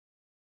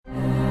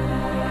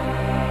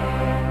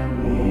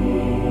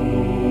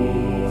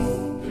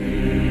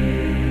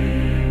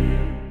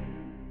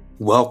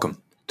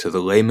Welcome to the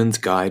Layman's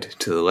Guide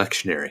to the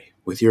Lectionary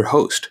with your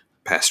host,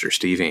 Pastor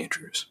Steve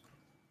Andrews.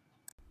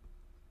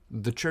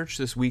 The church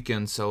this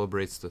weekend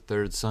celebrates the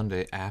third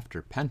Sunday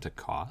after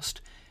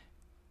Pentecost,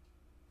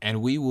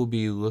 and we will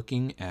be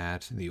looking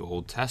at the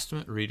Old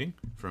Testament reading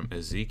from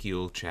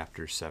Ezekiel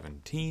chapter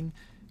 17,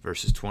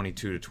 verses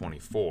 22 to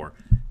 24.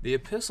 The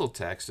epistle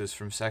text is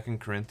from 2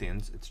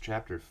 Corinthians, it's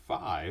chapter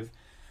 5,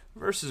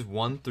 verses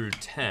 1 through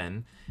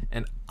 10,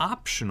 and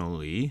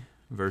optionally,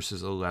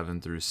 verses 11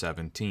 through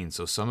 17.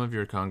 So some of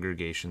your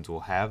congregations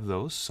will have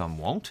those, some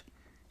won't.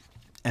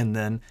 And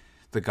then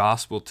the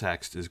gospel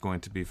text is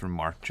going to be from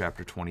Mark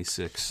chapter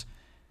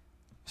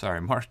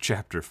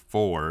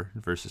 4,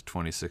 verses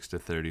 26 to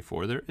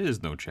 34. There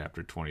is no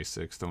chapter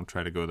 26. Don't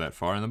try to go that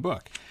far in the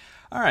book.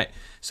 All right,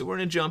 so we're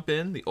going to jump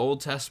in, the Old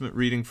Testament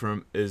reading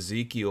from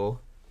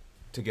Ezekiel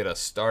to get us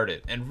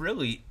started. And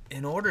really,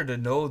 in order to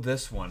know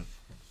this one,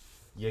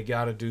 you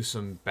got to do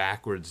some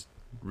backwards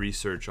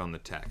research on the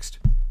text.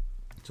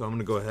 So I'm going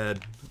to go ahead,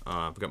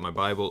 I've got my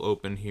Bible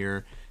open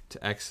here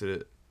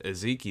to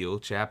Ezekiel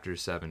chapter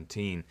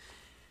 17.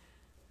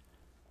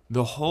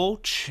 The whole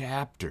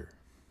chapter,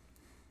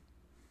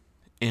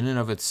 in and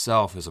of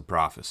itself, is a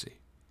prophecy.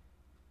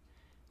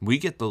 We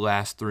get the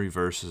last 3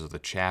 verses of the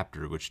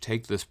chapter, which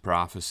take this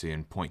prophecy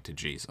and point to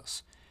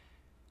Jesus.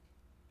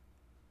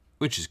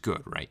 Which is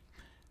good, right?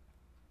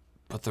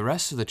 But the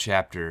rest of the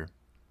chapter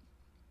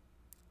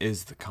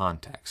is the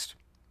context.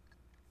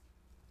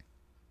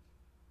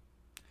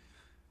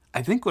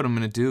 I think what I'm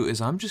going to do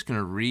is I'm just going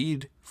to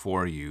read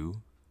for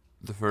you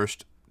the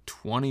first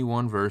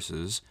 21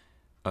 verses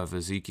of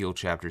Ezekiel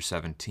chapter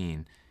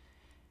 17.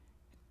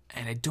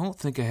 And I don't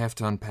think I have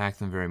to unpack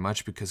them very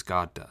much because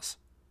God does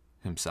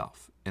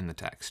himself in the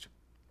text.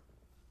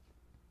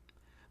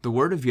 The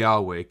word of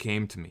Yahweh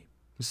came to me,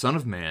 Son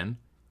of man,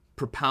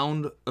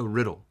 propound a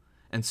riddle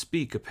and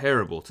speak a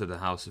parable to the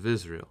house of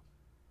Israel.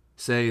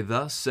 Say,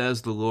 thus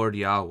says the Lord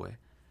Yahweh,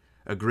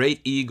 a great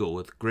eagle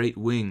with great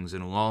wings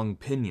and long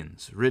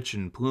pinions, rich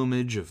in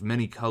plumage of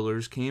many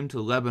colors, came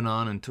to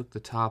Lebanon and took the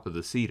top of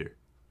the cedar.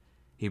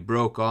 He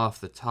broke off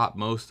the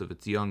topmost of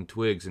its young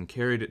twigs and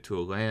carried it to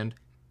a land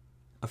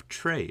of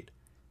trade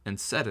and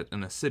set it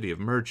in a city of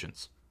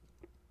merchants.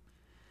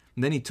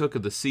 And then he took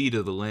of the seed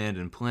of the land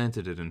and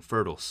planted it in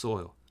fertile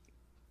soil.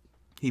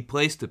 He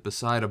placed it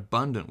beside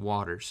abundant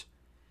waters.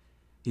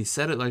 He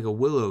set it like a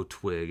willow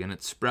twig, and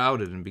it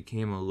sprouted and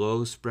became a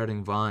low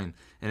spreading vine,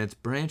 and its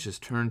branches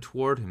turned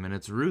toward him, and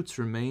its roots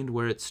remained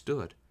where it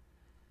stood.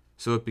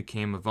 So it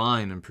became a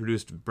vine and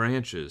produced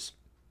branches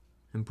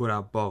and put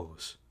out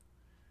boughs.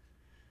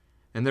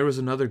 And there was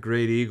another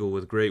great eagle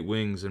with great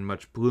wings and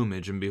much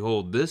plumage, and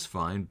behold, this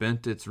vine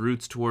bent its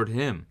roots toward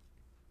him,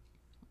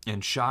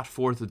 and shot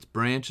forth its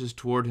branches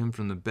toward him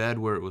from the bed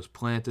where it was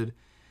planted,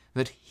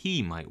 that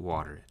he might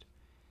water it.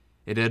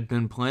 It had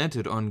been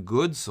planted on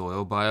good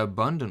soil by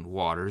abundant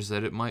waters,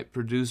 that it might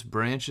produce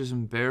branches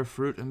and bear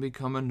fruit and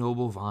become a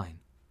noble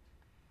vine.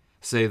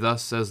 Say,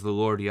 thus says the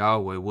Lord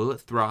Yahweh, will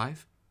it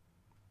thrive?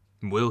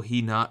 Will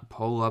he not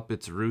pull up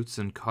its roots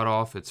and cut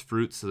off its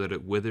fruit so that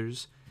it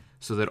withers,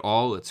 so that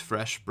all its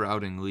fresh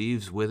sprouting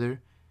leaves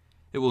wither?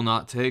 It will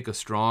not take a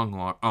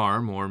strong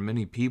arm or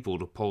many people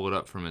to pull it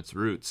up from its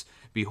roots.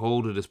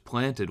 Behold, it is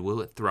planted. Will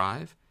it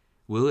thrive?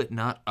 Will it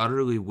not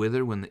utterly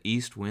wither when the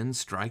east wind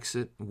strikes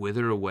it,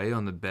 wither away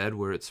on the bed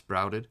where it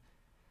sprouted?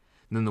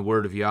 Then the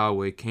word of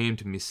Yahweh came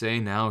to me, say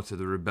now to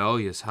the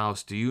rebellious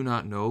house, do you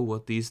not know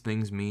what these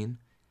things mean?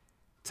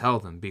 Tell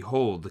them,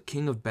 behold, the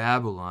king of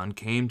Babylon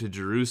came to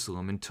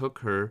Jerusalem and took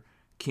her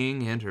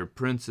king and her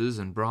princes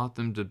and brought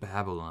them to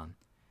Babylon.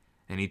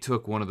 And he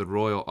took one of the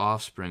royal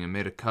offspring and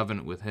made a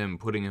covenant with him,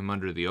 putting him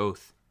under the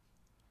oath,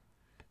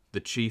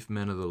 the chief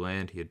men of the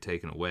land he had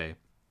taken away,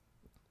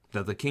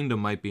 that the kingdom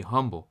might be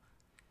humble,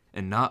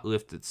 and not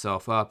lift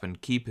itself up,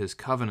 and keep his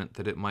covenant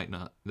that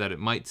it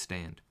might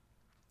stand.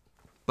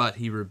 But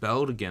he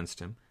rebelled against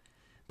him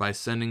by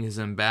sending his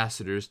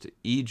ambassadors to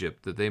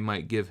Egypt, that they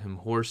might give him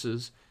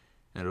horses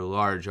and a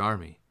large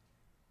army.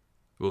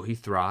 Will he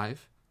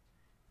thrive?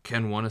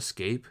 Can one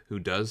escape who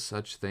does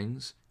such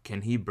things?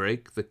 Can he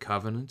break the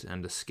covenant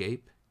and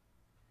escape?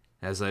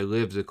 As I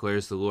live,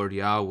 declares the Lord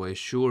Yahweh,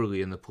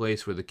 surely in the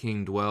place where the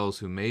king dwells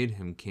who made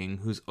him king,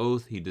 whose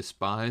oath he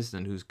despised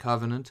and whose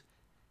covenant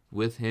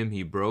with him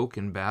he broke,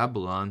 in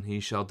Babylon he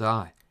shall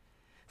die.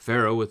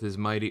 Pharaoh with his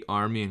mighty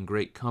army and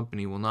great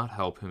company will not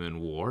help him in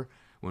war.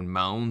 When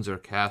mounds are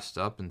cast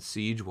up and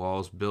siege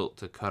walls built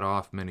to cut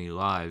off many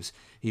lives,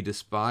 he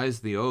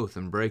despised the oath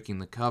in breaking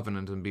the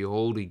covenant, and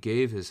behold, he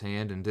gave his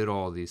hand and did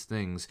all these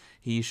things.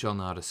 He shall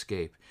not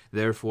escape.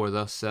 Therefore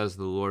thus says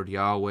the Lord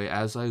Yahweh,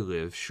 as I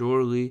live,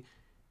 surely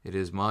it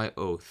is my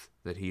oath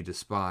that he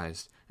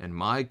despised, and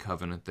my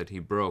covenant that he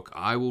broke.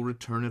 I will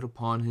return it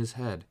upon his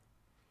head.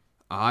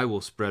 I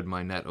will spread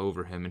my net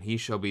over him, and he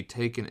shall be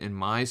taken in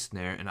my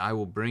snare, and I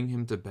will bring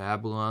him to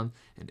Babylon,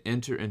 and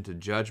enter into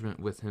judgment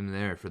with him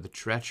there for the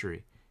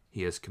treachery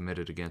he has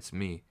committed against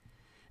me.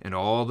 and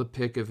all the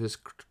pick of his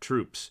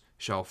troops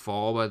shall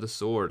fall by the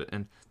sword,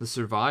 and the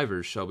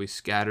survivors shall be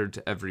scattered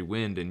to every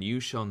wind, and you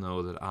shall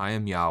know that I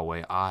am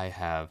Yahweh, I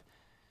have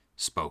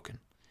spoken.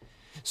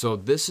 So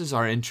this is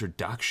our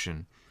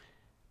introduction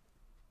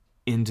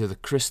into the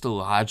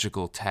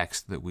Christological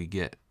text that we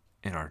get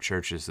in our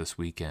churches this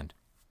weekend.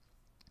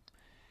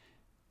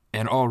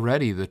 And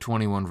already the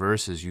 21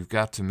 verses you've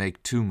got to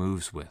make two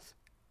moves with.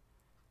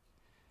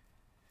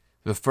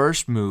 The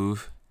first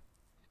move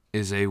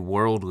is a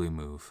worldly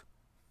move,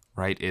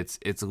 right?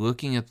 It's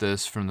looking at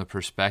this from the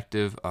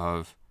perspective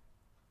of,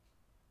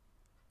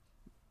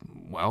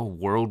 well,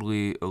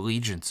 worldly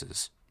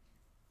allegiances.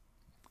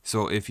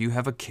 So if you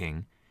have a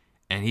king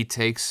and he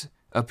takes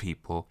a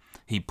people,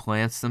 he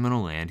plants them in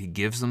a land, he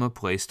gives them a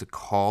place to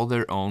call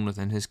their own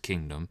within his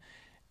kingdom,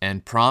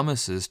 and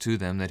promises to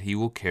them that he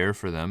will care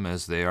for them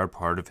as they are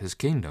part of his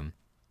kingdom.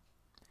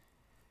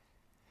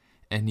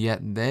 And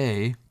yet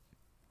they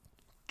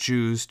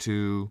choose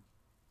to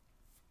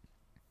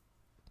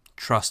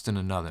trust in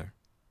another.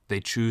 They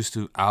choose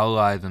to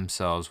ally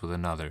themselves with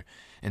another.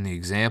 In the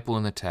example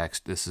in the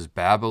text, this is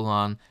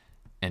Babylon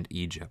and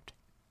Egypt.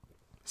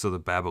 So the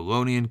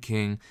Babylonian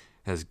king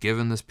has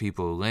given this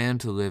people land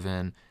to live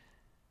in.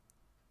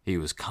 He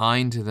was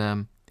kind to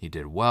them. He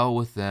did well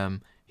with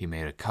them. He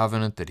made a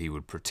covenant that he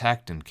would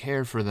protect and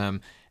care for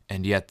them,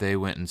 and yet they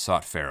went and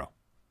sought Pharaoh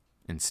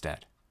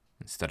instead.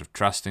 Instead of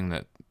trusting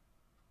that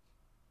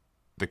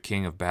the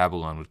king of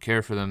Babylon would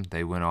care for them,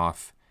 they went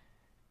off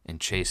and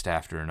chased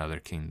after another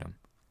kingdom.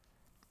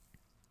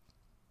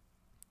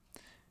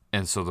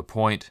 And so the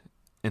point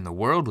in the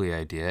worldly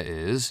idea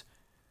is,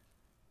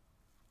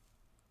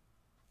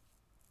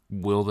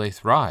 will they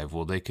thrive?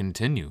 Will they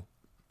continue?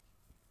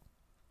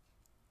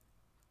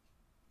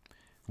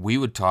 We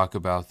would talk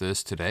about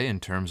this today in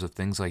terms of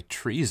things like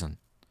treason.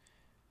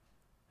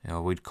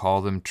 We'd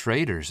call them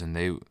traitors, and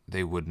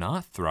they would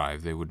not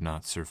thrive. They would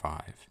not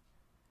survive.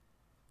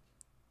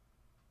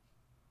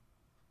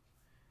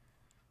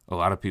 A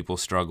lot of people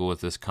struggle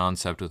with this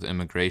concept with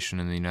immigration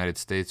in the United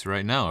States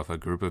right now. If a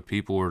group of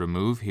people were to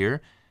move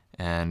here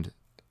and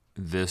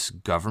this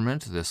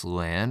government, this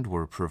land,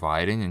 were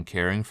providing and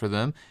caring for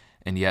them,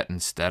 and yet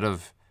instead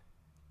of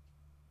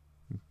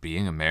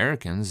being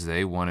Americans,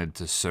 they wanted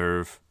to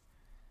serve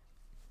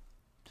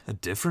a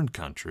different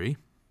country,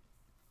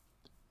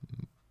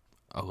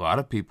 a lot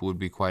of people would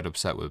be quite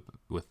upset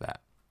with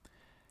that.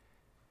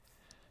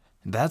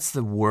 That's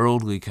the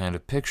worldly kind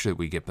of picture that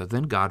we get, but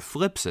then God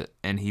flips it,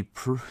 and he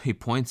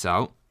points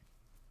out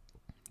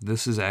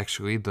this is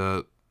actually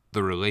the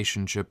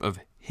relationship of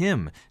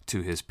him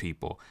to his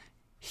people.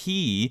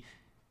 He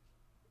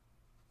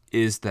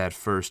is that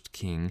first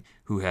king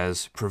who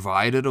has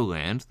provided a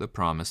land, the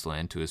promised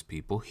land, to his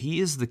people.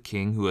 He is the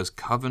king who has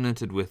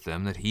covenanted with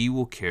them that he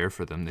will care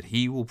for them, that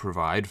he will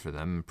provide for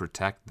them and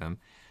protect them.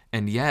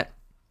 And yet,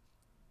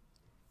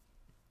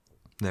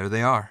 there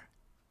they are,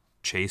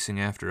 chasing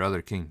after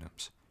other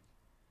kingdoms.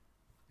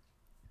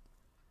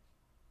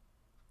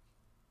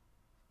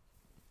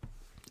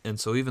 And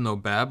so even though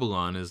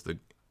Babylon is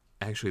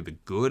actually the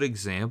good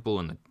example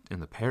in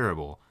the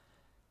parable,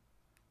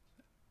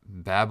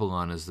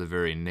 Babylon is the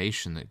very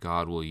nation that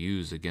God will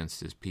use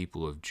against his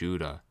people of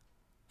Judah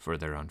for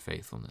their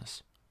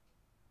unfaithfulness.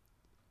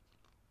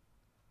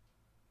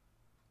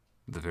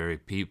 The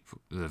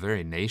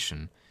very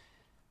nation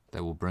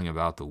that will bring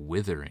about the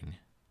withering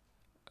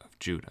of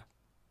Judah.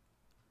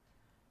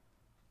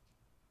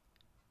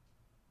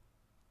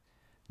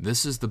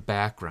 This is the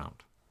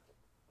background.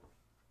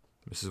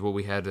 This is what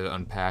we had to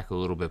unpack a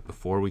little bit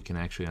before we can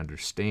actually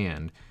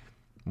understand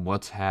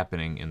what's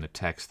happening in the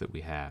text that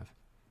we have.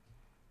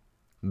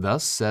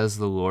 Thus says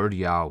the Lord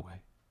Yahweh.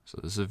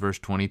 So this is verse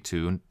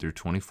 22 through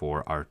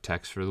 24, our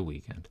text for the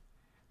weekend.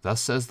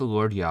 Thus says the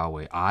Lord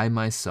Yahweh, I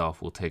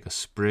myself will take a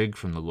sprig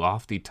from the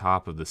lofty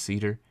top of the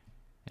cedar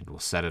and will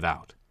set it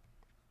out.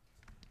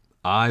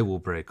 I will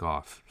break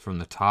off from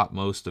the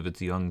topmost of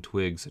its young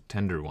twigs a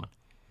tender one,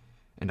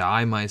 and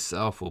I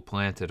myself will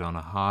plant it on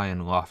a high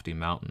and lofty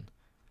mountain.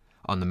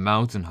 On the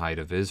mountain height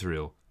of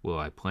Israel will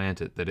I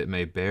plant it, that it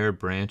may bear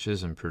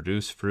branches and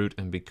produce fruit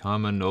and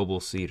become a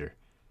noble cedar.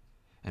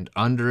 And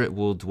under it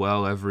will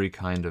dwell every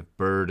kind of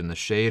bird. In the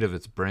shade of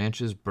its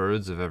branches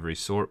birds of every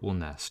sort will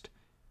nest.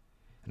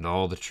 And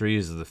all the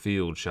trees of the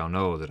field shall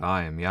know that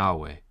I am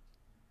Yahweh.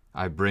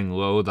 I bring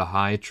low the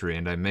high tree,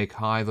 and I make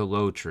high the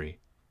low tree.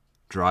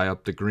 Dry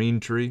up the green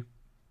tree,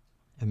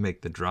 and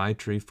make the dry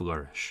tree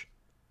flourish.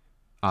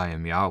 I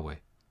am Yahweh.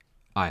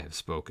 I have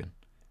spoken,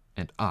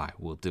 and I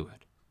will do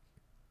it.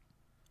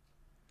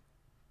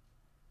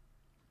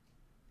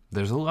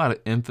 There's a lot of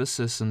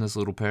emphasis in this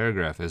little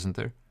paragraph, isn't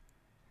there?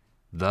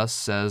 Thus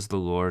says the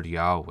Lord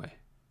Yahweh.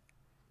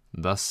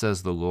 Thus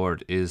says the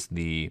Lord is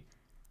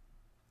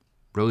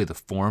really the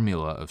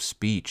formula of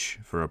speech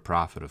for a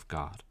prophet of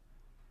God.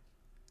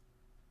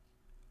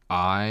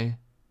 I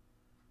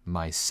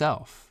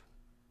myself,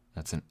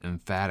 that's an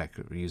emphatic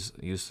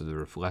use of the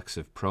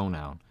reflexive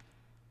pronoun,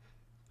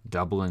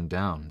 doubling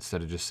down.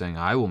 Instead of just saying,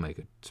 I will make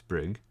a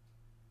sprig,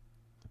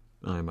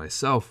 I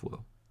myself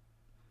will.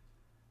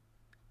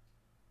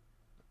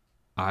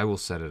 I will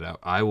set it out.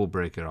 I will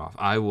break it off.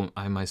 I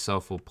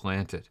myself will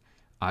plant it.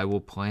 I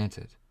will plant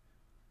it.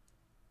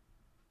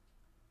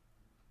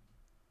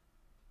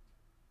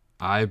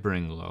 I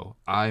bring low.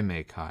 I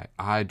make high.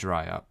 I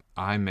dry up.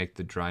 I make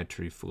the dry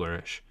tree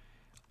flourish.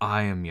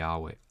 I am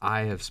Yahweh.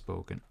 I have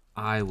spoken.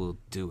 I will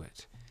do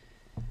it.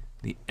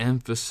 The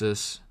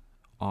emphasis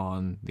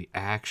on the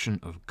action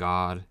of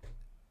God.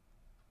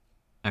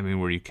 I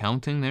mean, were you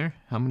counting there?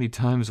 How many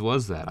times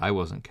was that? I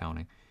wasn't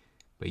counting.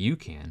 But you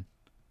can.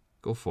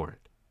 Go for it.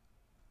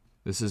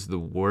 This is the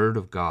word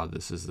of God.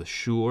 This is the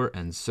sure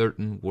and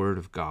certain word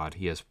of God.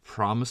 He has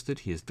promised it.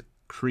 He has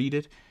decreed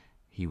it.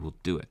 He will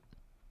do it.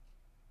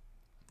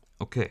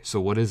 Okay,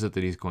 so what is it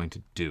that he's going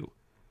to do?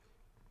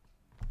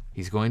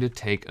 He's going to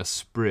take a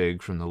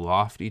sprig from the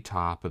lofty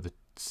top of the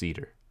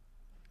cedar,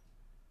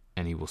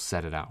 and he will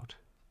set it out.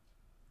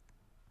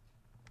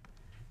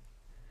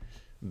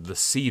 The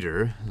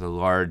cedar, the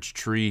large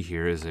tree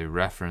here, is a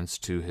reference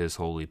to his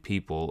holy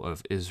people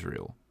of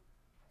Israel,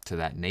 to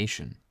that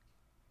nation.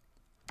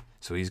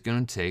 So he's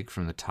going to take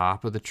from the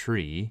top of the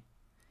tree,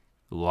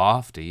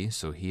 lofty,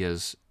 so he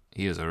has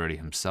already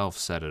himself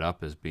set it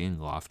up as being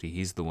lofty.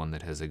 He's the one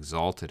that has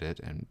exalted it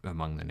and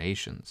among the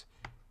nations.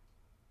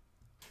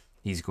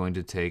 He's going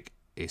to take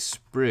a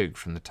sprig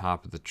from the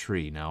top of the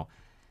tree. Now,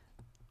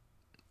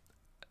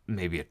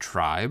 maybe a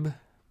tribe.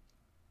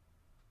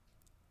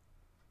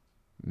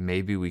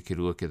 Maybe we could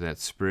look at that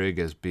sprig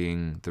as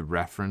being the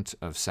reference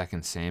of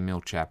 2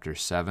 Samuel chapter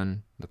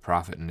 7, the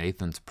prophet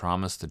Nathan's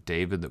promise to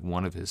David that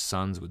one of his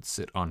sons would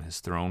sit on his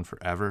throne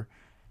forever.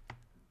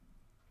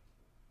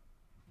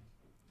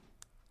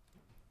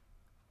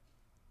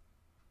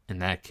 In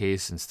that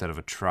case, instead of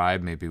a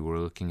tribe, maybe we're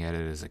looking at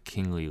it as a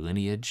kingly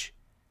lineage.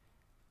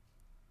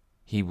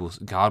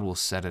 God will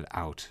set it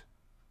out.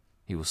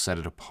 He will set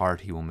it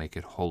apart. He will make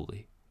it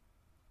holy.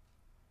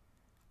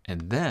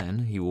 And then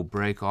he will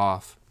break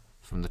off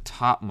from the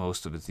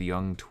topmost of its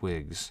young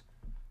twigs.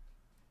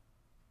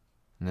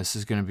 And this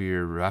is going to be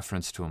a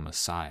reference to a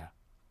Messiah.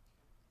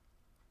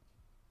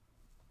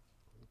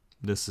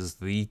 This is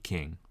the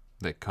king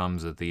that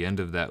comes at the end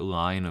of that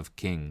line of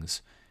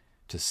kings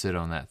to sit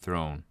on that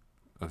throne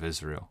of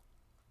Israel.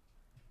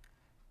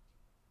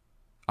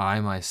 I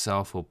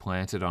myself will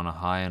plant it on a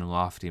high and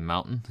lofty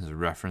mountain, as a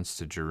reference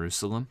to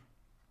Jerusalem.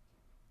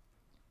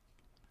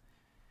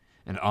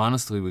 And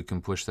honestly, we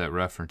can push that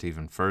reference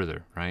even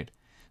further, right?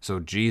 So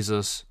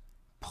Jesus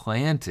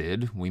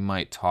planted, we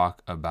might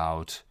talk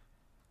about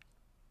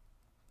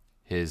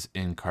his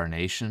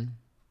incarnation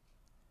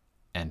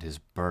and his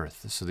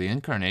birth. So the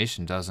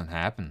incarnation doesn't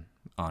happen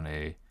on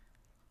a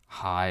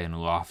high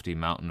and lofty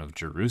mountain of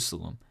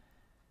Jerusalem.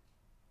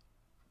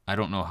 I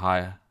don't know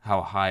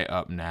how high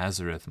up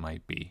Nazareth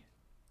might be.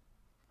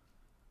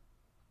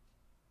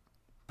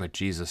 But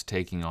Jesus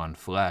taking on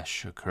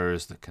flesh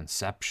occurs, the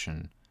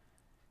conception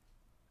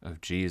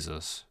of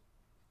Jesus,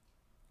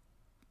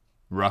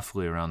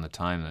 roughly around the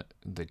time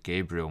that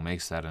Gabriel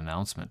makes that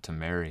announcement to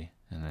Mary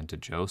and then to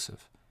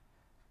Joseph,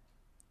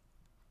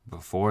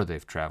 before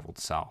they've traveled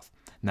south.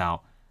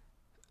 Now,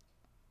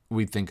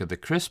 we think of the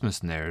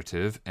Christmas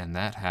narrative, and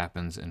that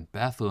happens in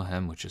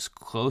Bethlehem, which is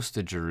close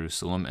to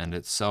Jerusalem, and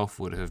itself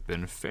would have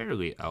been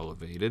fairly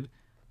elevated.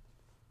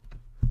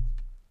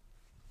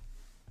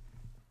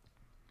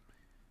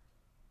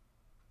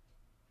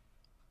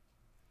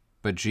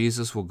 But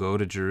Jesus will go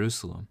to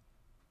Jerusalem.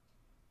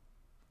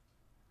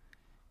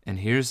 And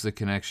here's the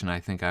connection I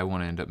think I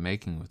want to end up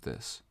making with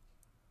this.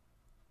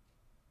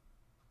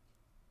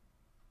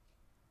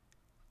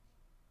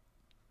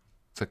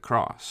 The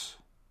cross.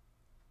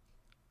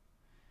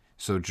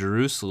 So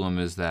Jerusalem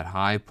is that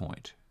high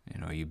point. You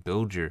know, you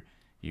build your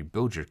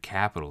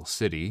capital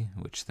city,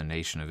 which the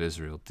nation of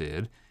Israel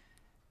did,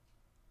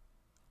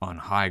 on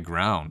high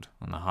ground,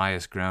 on the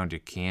highest ground you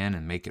can,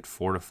 and make it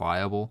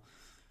fortifiable,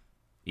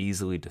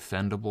 easily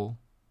defendable,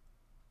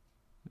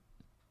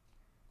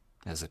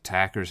 as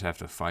attackers have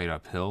to fight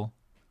uphill.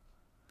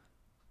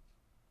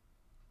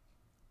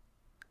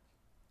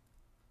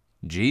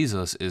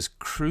 Jesus is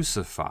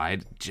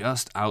crucified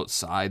just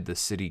outside the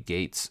city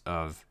gates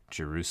of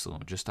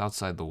Jerusalem, just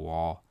outside the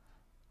wall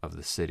of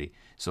the city.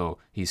 So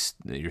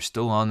you're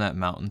still on that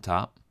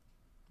mountaintop,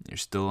 you're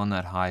still on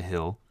that high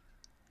hill,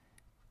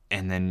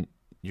 and then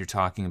you're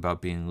talking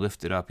about being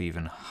lifted up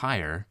even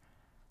higher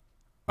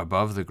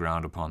above the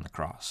ground upon the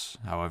cross.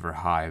 However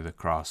high the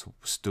cross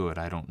stood,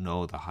 I don't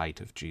know the height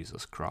of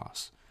Jesus'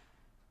 cross.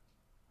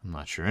 I'm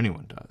not sure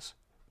anyone does,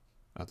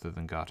 other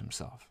than God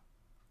himself.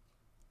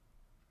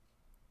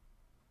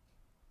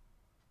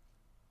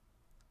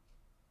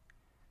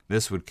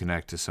 This would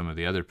connect to some of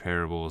the other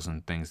parables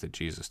and things that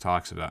Jesus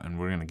talks about, and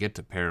we're going to get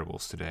to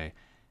parables today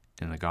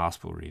in the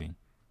gospel reading.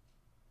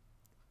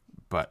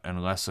 But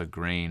unless a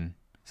grain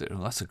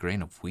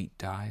of wheat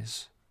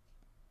dies,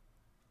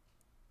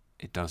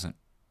 it doesn't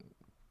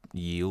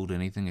yield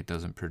anything, it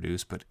doesn't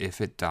produce. But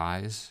if it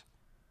dies,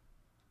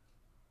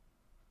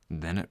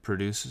 then it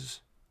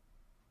produces.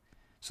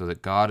 So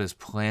that God is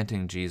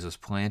planting Jesus,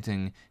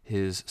 planting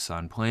his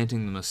Son,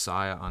 planting the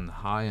Messiah on the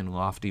high and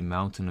lofty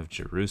mountain of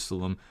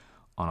Jerusalem,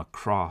 on a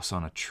cross,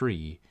 on a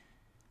tree,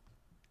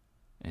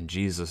 and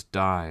Jesus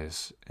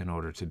dies in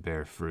order to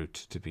bear fruit,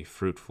 to be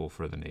fruitful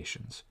for the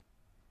nations.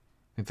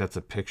 I think that's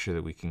a picture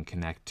that we can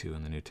connect to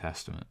in the New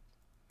Testament.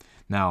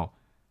 Now,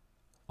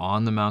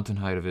 on the mountain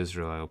height of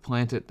Israel I will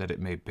plant it, that it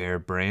may bear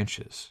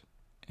branches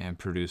and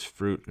produce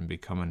fruit and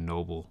become a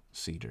noble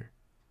cedar.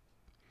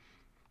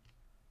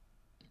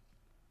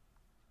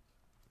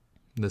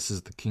 This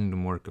is the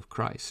kingdom work of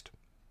Christ.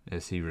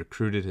 As he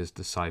recruited his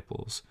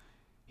disciples,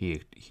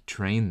 he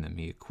trained them,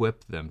 he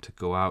equipped them to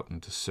go out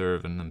and to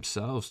serve and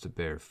themselves to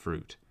bear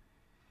fruit.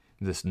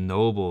 This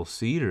noble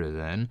cedar,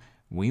 then,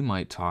 we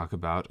might talk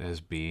about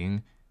as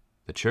being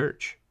the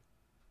church.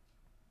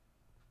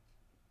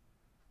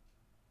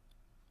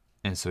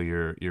 And so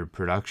your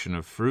production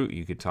of fruit,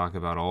 you could talk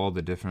about all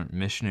the different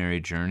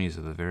missionary journeys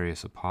of the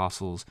various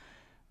apostles,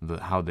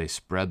 how they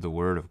spread the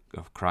word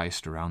of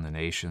Christ around the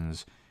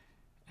nations,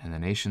 and the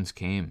nations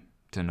came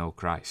to know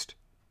Christ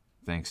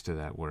thanks to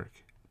that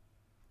work.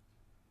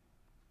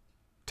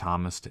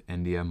 Thomas to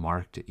India,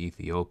 Mark to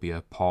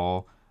Ethiopia,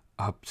 Paul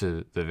up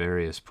to the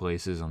various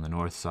places on the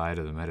north side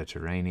of the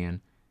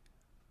Mediterranean,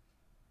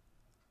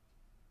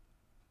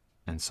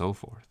 and so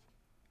forth.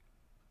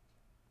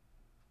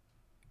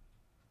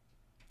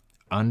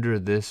 Under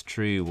this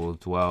tree will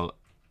dwell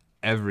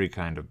every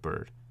kind of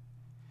bird.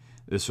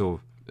 This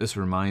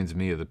reminds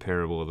me of the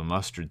parable of the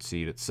mustard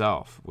seed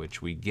itself,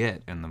 which we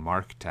get in the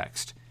Mark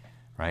text,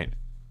 right?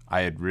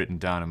 I had written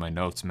down in my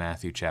notes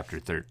Matthew chapter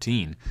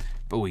 13,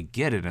 but we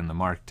get it in the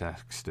Mark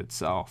text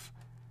itself,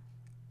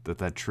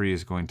 that tree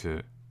is going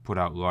to put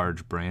out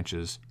large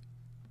branches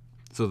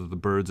so that the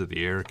birds of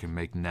the air can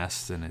make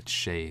nests in its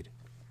shade.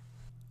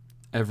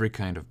 Every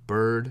kind of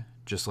bird,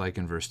 just like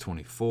in verse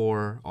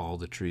 24, all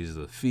the trees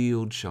of the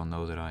field shall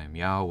know that I am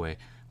Yahweh.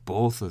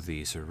 Both of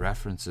these are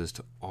references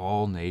to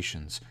all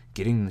nations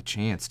getting the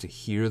chance to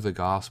hear the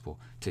gospel,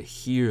 to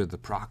hear the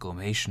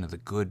proclamation of the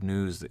good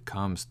news that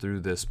comes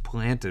through this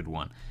planted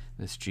one,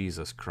 this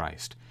Jesus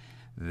Christ.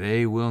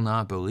 They will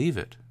not believe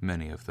it,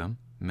 many of them.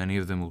 Many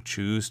of them will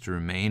choose to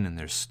remain in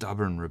their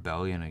stubborn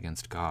rebellion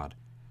against God.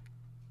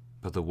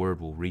 But the word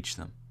will reach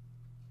them.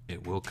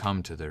 It will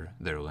come to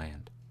their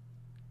land.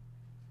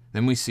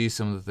 Then we see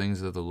some of the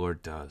things that the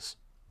Lord does.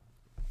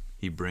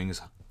 He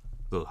brings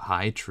the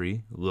high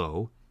tree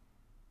low,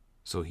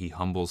 so he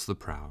humbles the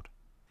proud.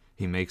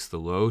 He makes the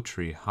low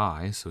tree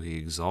high, so he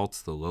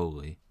exalts the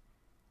lowly.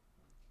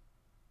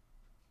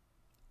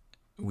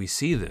 We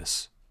see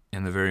this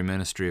in the very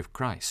ministry of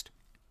Christ.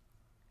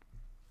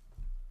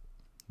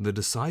 The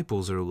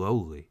disciples are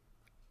lowly,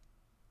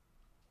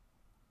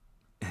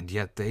 and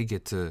yet they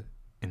get to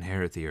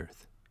inherit the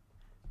earth.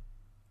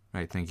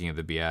 Right, thinking of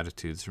the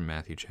Beatitudes from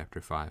Matthew chapter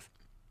 5.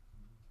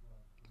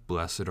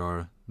 Blessed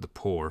are the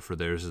poor, for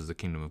theirs is the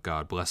kingdom of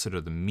God. Blessed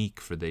are the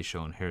meek, for they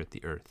shall inherit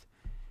the earth.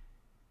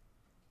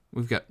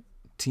 We've got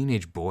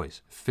teenage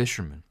boys,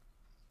 fishermen,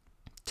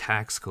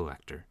 tax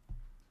collector.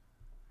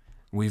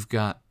 We've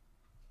got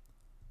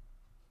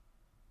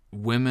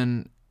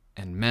women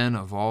and men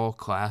of all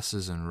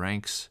classes and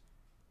ranks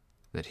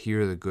that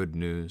hear the good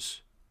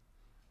news.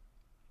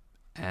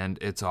 And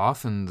it's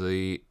often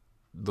the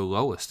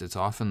lowest, it's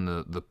often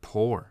the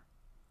poor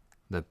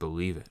that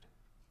believe it,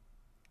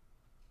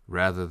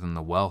 rather than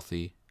the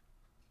wealthy,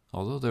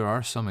 although there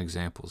are some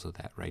examples of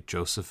that, right?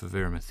 Joseph of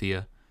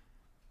Arimathea,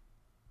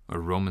 a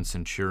Roman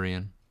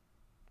centurion.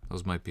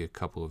 Those might be a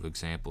couple of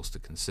examples to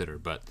consider,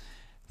 but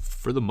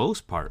for the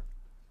most part,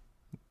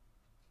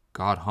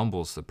 God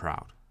humbles the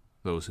proud,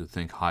 those who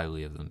think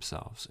highly of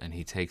themselves, and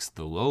he takes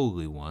the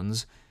lowly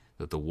ones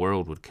that the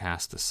world would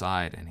cast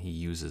aside, and he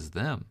uses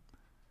them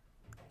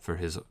for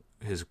his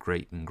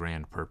great and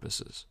grand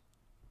purposes.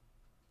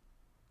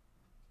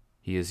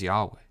 He is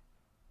Yahweh.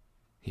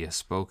 He has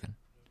spoken.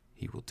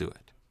 He will do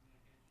it.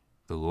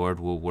 The Lord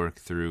will work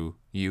through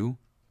you.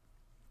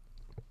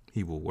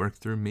 He will work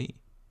through me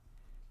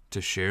to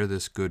share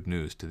this good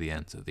news to the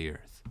ends of the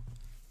earth,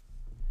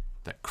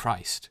 that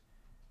Christ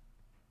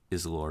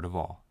is Lord of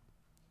all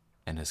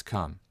and has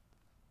come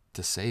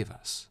to save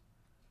us.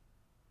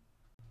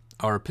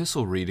 Our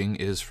epistle reading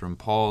is from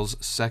Paul's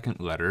second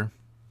letter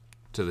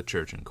to the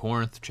church in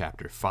Corinth,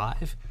 chapter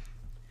 5.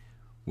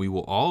 We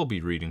will all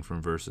be reading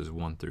from verses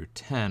 1 through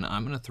 10.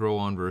 I'm going to throw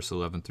on verse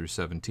 11 through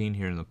 17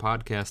 here in the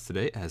podcast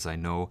today, as I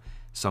know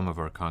some of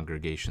our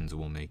congregations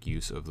will make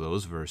use of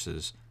those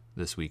verses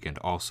this weekend.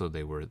 Also,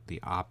 they were the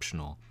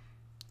optional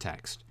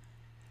text.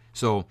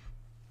 So,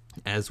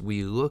 as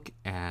we look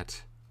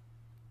at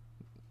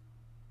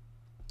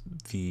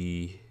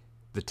the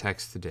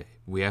text today,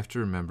 we have to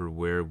remember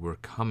where we're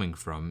coming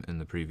from in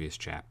the previous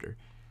chapter.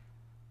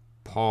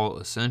 Paul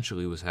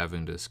essentially was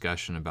having a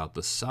discussion about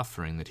the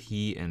suffering that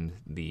he and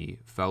the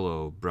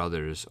fellow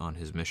brothers on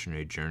his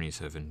missionary journeys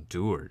have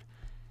endured.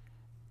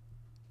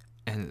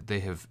 And they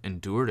have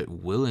endured it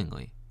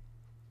willingly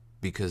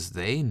because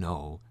they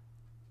know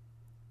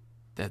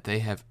that they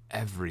have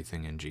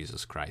everything in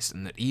Jesus Christ,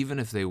 and that even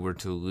if they were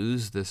to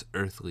lose this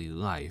earthly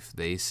life,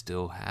 they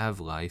still have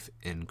life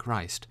in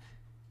Christ.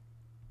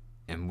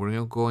 And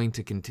we're going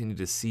to continue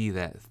to see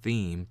that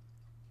theme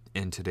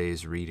in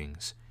today's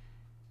readings.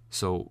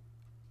 So,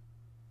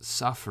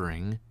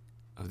 suffering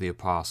of the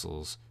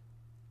apostles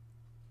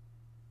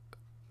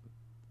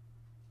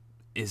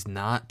is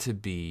not to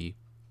be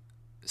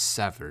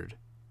severed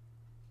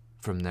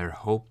from their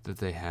hope that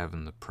they have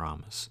in the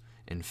promise.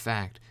 In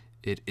fact,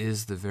 it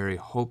is the very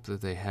hope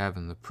that they have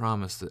in the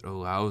promise that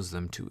allows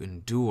them to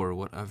endure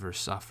whatever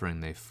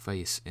suffering they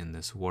face in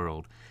this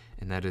world.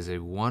 And that is a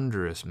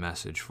wondrous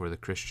message for the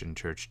Christian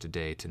church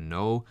today to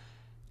know,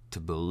 to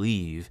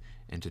believe,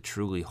 and to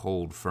truly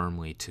hold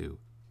firmly to.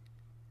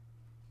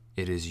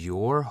 It is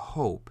your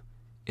hope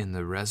in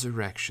the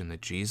resurrection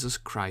that Jesus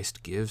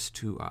Christ gives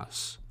to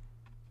us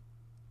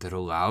that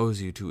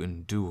allows you to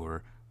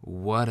endure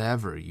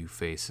whatever you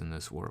face in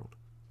this world,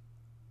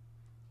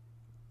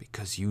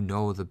 because you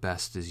know the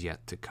best is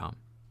yet to come.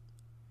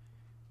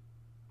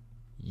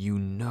 You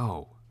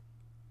know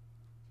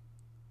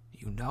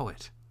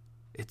it.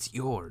 It's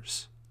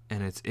yours,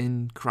 and it's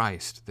in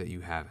Christ that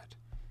you have it.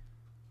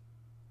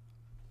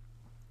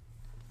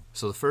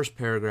 So the first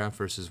paragraph,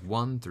 verses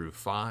 1 through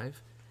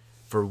 5,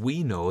 "For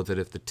we know that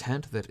if the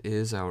tent that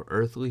is our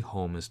earthly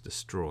home is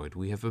destroyed,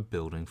 we have a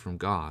building from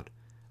God,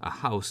 a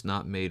house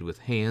not made with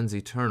hands,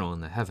 eternal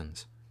in the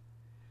heavens.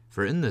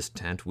 For in this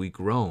tent we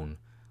groan,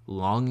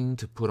 longing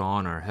to put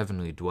on our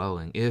heavenly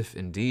dwelling, if,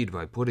 indeed,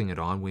 by putting it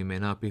on we may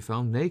not be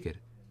found naked.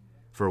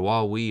 For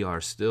while we are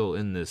still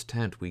in this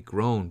tent we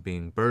groan,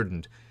 being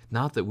burdened,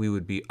 not that we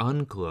would be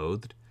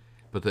unclothed,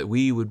 but that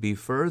we would be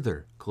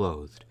further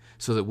clothed,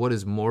 so that what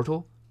is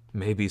mortal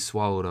may be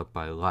swallowed up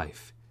by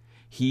life.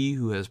 He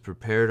who has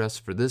prepared us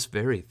for this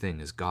very thing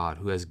is God,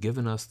 who has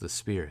given us the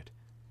Spirit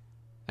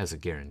as a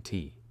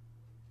guarantee."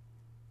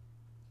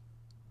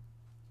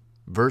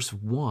 Verse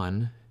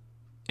 1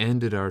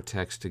 ended our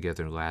text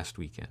together last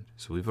weekend.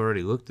 So we've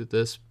already looked at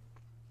this,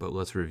 but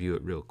let's review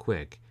it real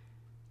quick.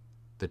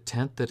 The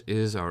tent that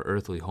is our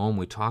earthly home,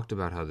 we talked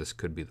about how this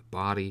could be the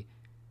body.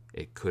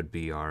 It could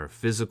be our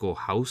physical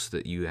house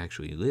that you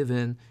actually live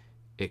in.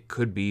 It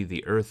could be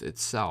the earth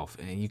itself.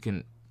 And you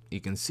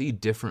can see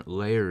different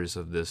layers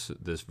of this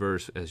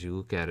verse as you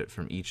look at it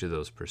from each of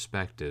those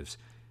perspectives.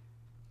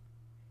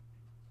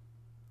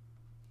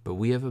 But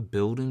we have a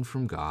building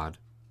from God,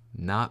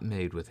 not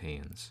made with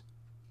hands,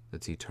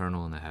 that's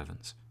eternal in the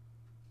heavens.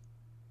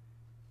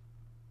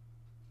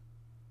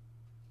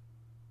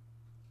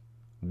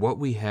 What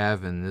we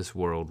have in this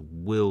world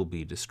will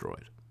be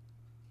destroyed,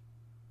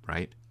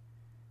 right?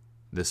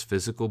 This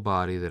physical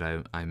body that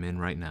I'm in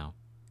right now,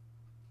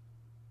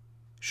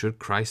 should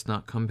Christ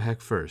not come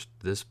back first,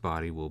 this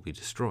body will be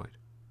destroyed.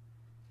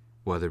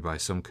 Whether by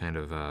some kind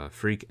of a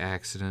freak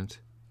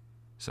accident,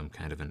 some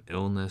kind of an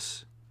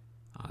illness,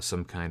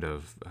 some kind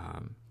of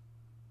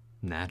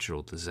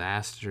natural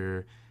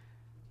disaster,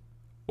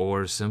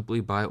 or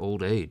simply by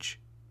old age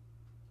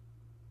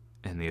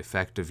and the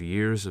effect of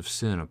years of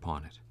sin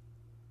upon it.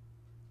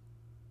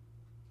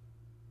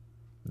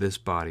 This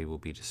body will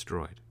be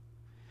destroyed.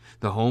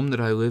 The home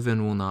that I live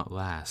in will not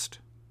last.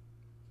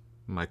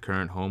 My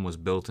current home was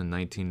built in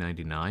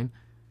 1999.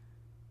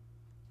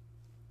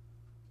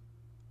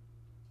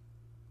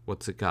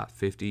 What's it got,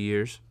 50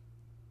 years?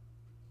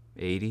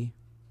 80?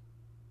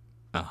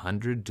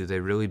 100? Do they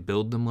really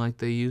build them like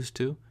they used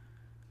to?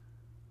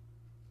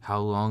 How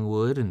long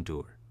will it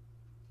endure?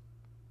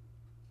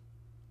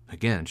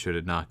 Again, should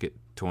it not get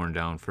torn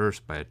down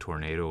first by a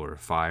tornado or a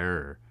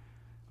fire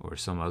or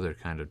some other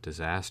kind of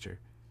disaster?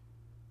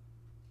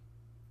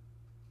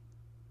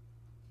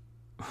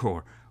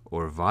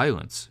 Or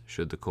violence,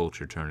 should the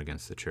culture turn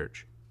against the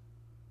church?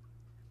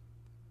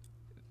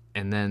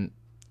 And then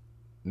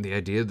the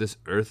idea of this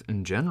earth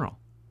in general,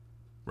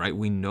 right?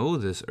 We know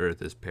this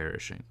earth is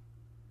perishing.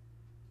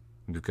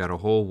 We've got a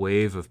whole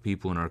wave of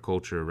people in our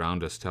culture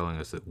around us telling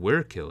us that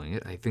we're killing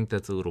it. I think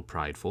that's a little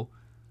prideful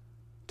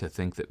to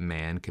think that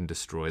man can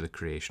destroy the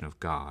creation of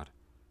God,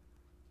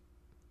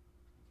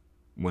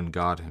 when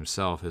God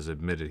himself has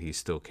admitted he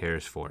still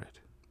cares for it,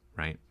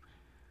 right?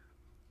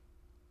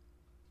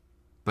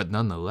 But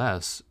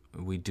nonetheless,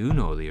 we do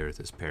know the earth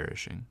is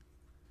perishing.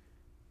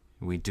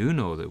 We do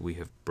know that we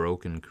have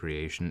broken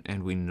creation,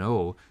 and we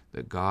know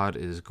that God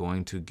is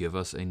going to give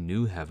us a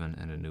new heaven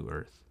and a new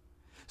earth.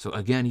 So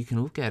again, you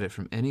can look at it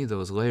from any of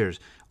those layers.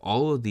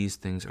 All of these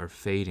things are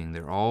fading.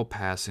 They're all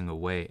passing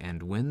away.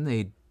 And when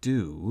they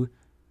do,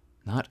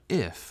 not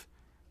if,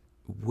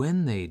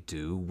 when they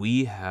do,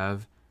 we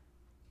have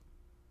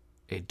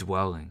a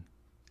dwelling,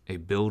 a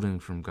building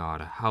from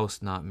God, a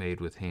house not made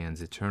with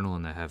hands, eternal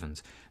in the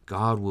heavens.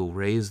 God will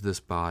raise this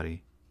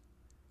body,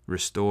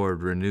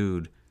 restored,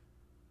 renewed,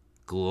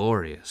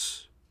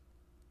 glorious,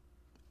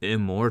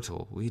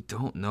 immortal. We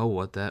don't know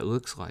what that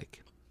looks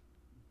like,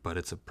 but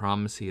it's a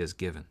promise he has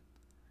given,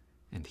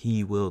 and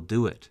he will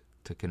do it,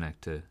 to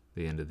connect to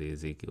the end of the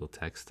Ezekiel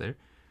text there.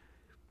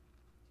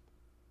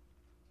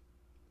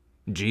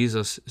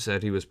 Jesus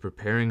said he was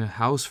preparing a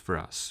house for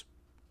us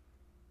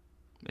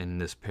in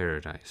this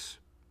paradise.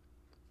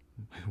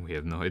 We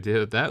have no idea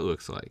what that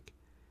looks like.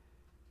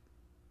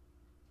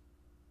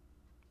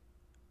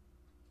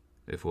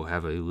 If we'll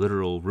have a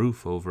literal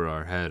roof over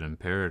our head in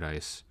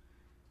paradise,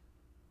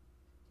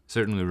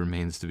 certainly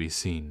remains to be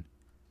seen.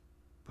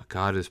 But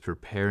God is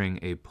preparing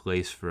a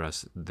place for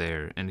us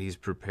there, and he's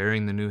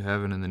preparing the new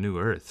heaven and the new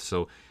earth.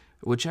 So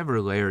whichever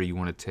layer you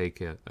want to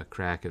take a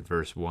crack at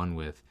verse 1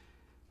 with,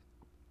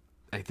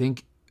 I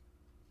think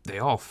they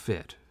all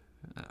fit.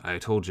 I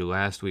told you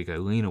last week I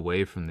lean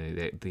away from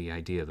the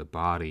idea of the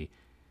body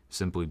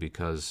simply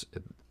because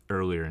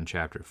earlier in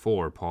chapter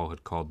 4, Paul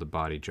had called the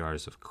body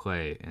jars of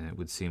clay, and it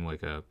would seem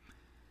like a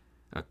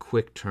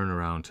quick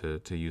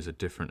turnaround to use a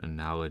different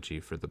analogy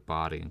for the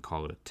body and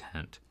call it a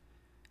tent.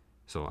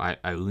 So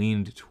I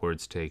leaned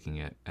towards taking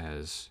it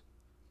as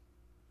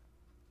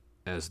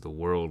the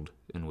world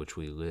in which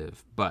we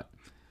live. But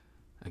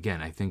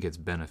again, I think it's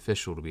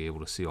beneficial to be able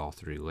to see all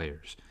three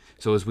layers.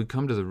 So as we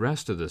come to the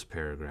rest of this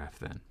paragraph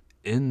then,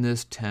 in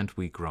this tent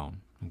we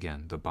groan.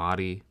 Again, the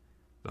body,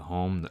 the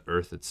home, the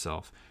earth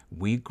itself.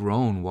 We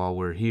groan while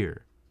we're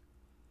here,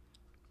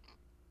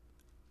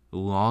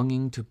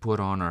 longing to put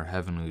on our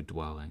heavenly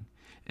dwelling.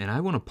 And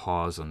I want to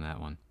pause on that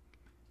one.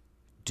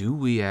 Do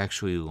we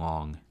actually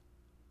long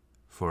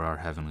for our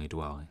heavenly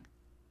dwelling?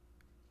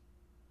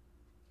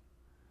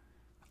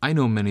 I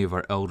know many of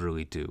our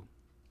elderly do.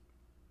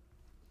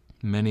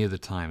 Many of the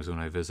times when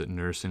I visit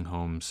nursing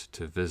homes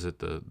to visit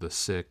the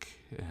sick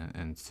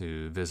and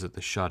to visit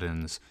the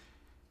shut-ins,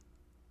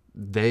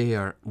 they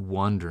are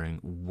wondering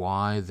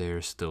why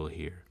they're still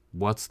here.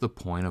 What's the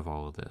point of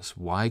all of this?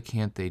 Why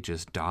can't they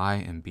just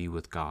die and be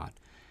with God?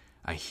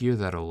 I hear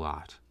that a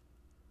lot.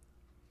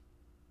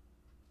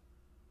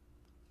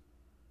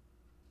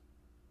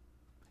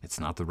 It's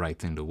not the right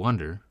thing to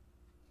wonder,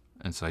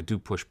 and so I do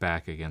push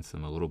back against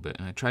them a little bit,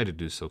 and I try to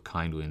do so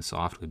kindly and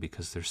softly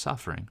because they're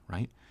suffering,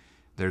 right?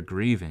 They're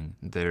grieving.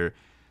 They're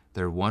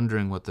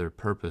wondering what their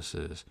purpose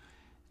is,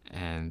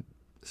 and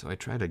so I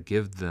try to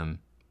give them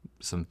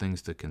some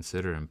things to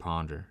consider and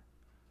ponder.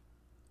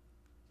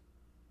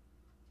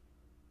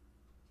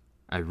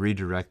 I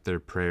redirect their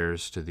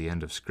prayers to the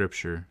end of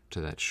Scripture, to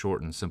that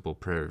short and simple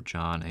prayer of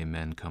John,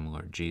 Amen, come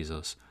Lord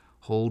Jesus.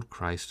 Hold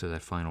Christ to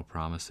that final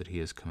promise that he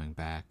is coming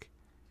back.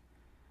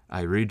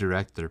 I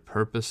redirect their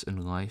purpose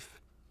in life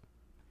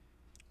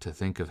to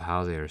think of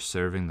how they are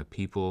serving the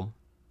people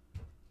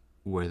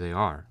where they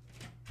are.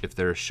 If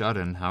they're shut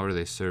in, how are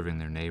they serving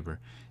their neighbor?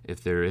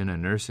 If they're in a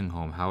nursing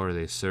home, how are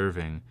they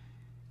serving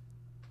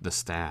the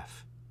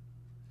staff?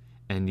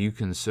 And you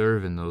can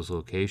serve in those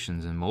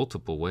locations in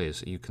multiple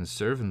ways. You can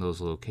serve in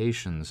those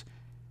locations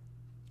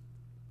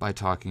by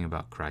talking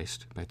about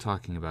Christ, by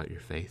talking about your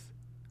faith.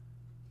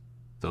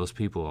 Those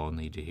people all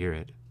need to hear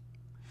it.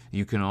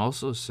 You can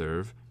also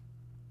serve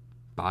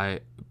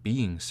by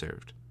being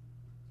served.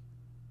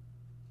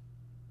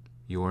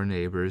 Your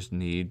neighbors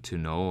need to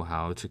know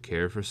how to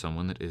care for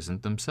someone that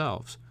isn't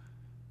themselves.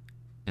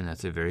 And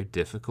that's a very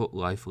difficult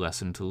life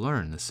lesson to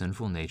learn. The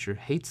sinful nature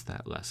hates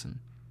that lesson.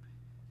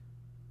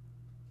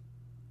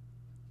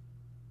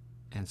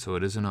 And so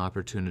it is an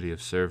opportunity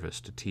of service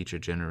to teach a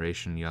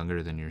generation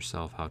younger than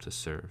yourself how to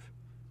serve.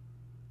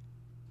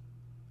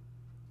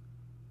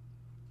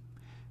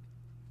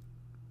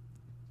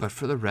 But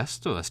for the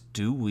rest of us,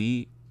 do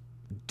we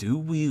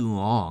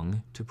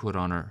long to put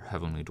on our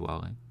heavenly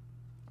dwelling?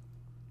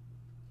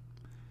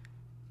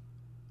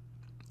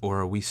 Or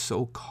are we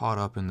so caught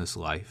up in this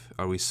life?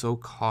 Are we so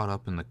caught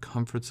up in the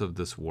comforts of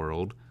this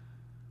world,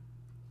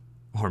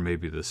 or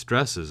maybe the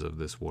stresses of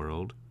this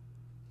world,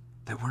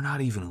 that we're not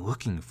even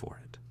looking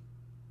for it?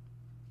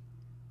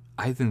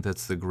 I think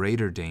that's the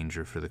greater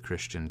danger for the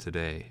Christian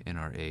today in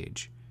our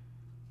age,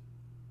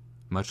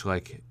 much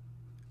like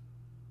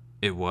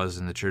it was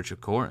in the Church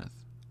of Corinth.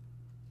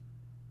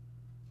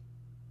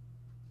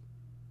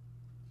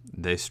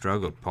 They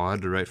struggled. Paul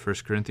had to write 1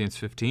 Corinthians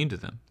 15 to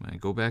them. I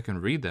go back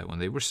and read that when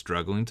they were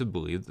struggling to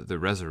believe that the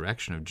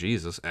resurrection of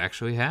Jesus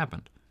actually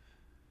happened.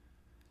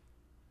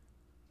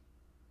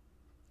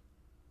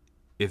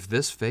 If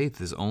this faith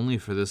is only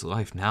for this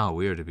life now,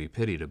 we are to be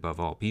pitied above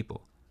all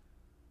people,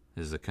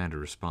 is the kind of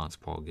response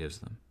Paul gives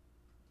them.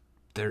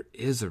 There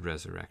is a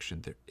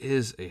resurrection. There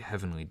is a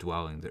heavenly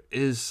dwelling. There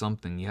is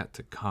something yet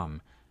to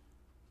come.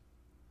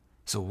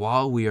 So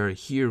while we are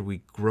here,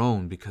 we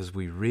groan because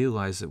we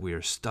realize that we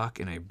are stuck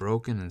in a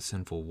broken and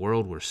sinful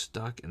world. We're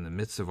stuck in the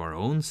midst of our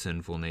own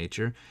sinful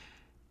nature,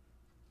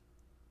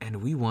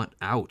 and we want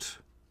out.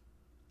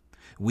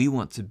 We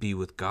want to be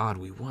with God.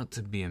 We want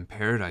to be in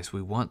paradise.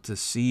 We want to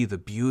see the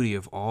beauty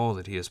of all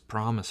that he has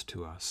promised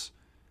to us.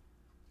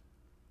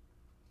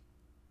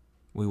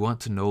 We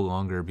want to no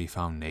longer be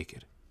found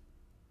naked.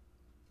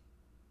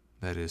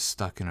 That is,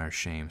 stuck in our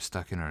shame,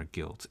 stuck in our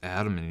guilt.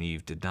 Adam and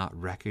Eve did not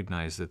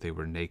recognize that they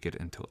were naked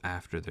until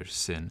after their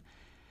sin.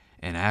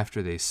 And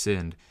after they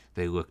sinned,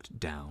 they looked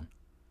down.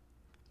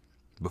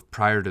 But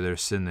prior to their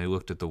sin, they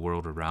looked at the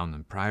world around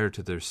them. Prior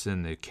to their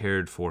sin, they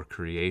cared for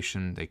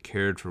creation. They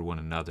cared for one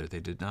another. They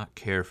did not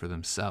care for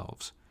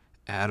themselves.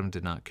 Adam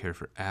did not care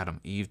for Adam.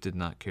 Eve did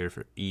not care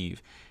for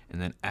Eve. And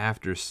then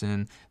after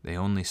sin, they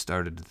only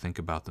started to think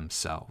about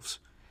themselves.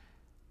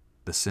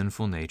 The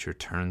sinful nature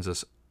turns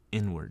us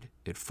inward.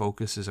 It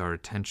focuses our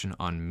attention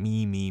on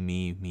me, me,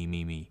 me, me,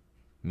 me, me,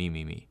 me,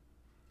 me, me.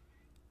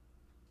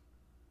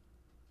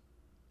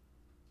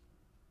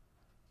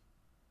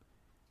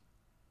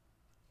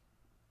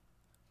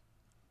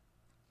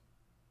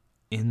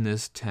 in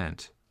this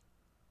tent,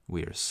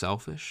 we are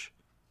selfish,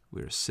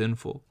 we are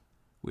sinful,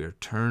 we are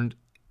turned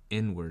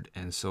inward.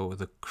 And so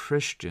the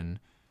Christian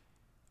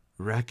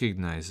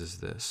recognizes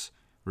this,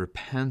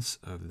 repents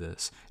of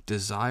this,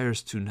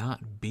 desires to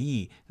not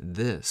be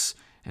this,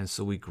 and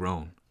so we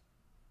groan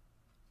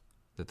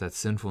that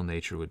sinful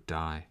nature would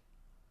die,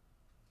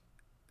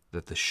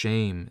 that the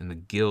shame and the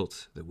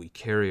guilt that we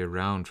carry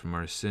around from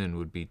our sin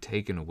would be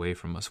taken away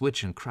from us,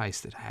 which in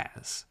Christ it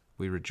has.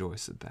 We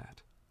rejoice at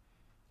that.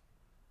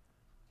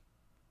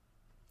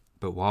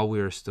 But while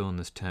we are still in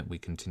this tent, we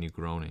continue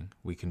groaning.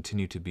 We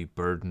continue to be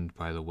burdened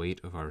by the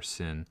weight of our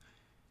sin,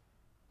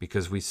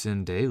 because we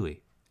sin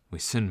daily. We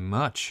sin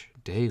much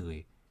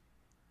daily.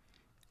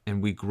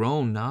 And we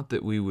groan not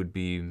that we would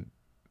be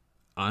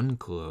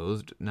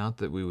unclothed, not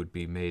that we would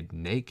be made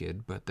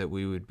naked, but that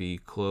we would be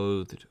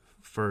clothed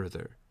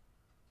further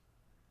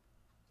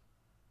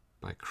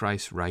by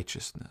Christ's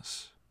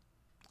righteousness,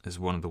 is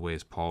one of the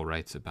ways Paul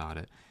writes about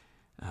it.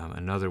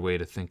 Another way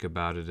to think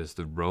about it is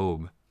the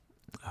robe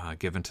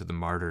given to the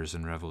martyrs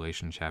in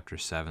Revelation chapter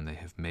 7. They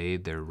have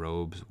made their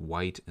robes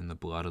white in the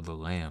blood of the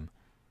Lamb,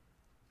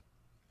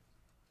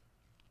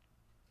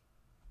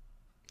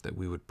 that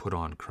we would put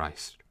on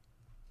Christ.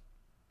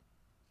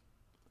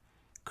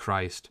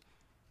 Christ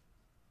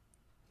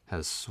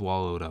has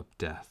swallowed up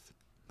death.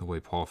 The way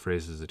Paul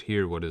phrases it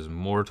here, what is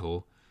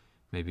mortal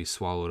may be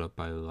swallowed up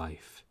by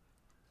life.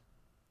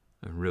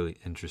 A really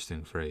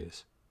interesting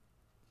phrase.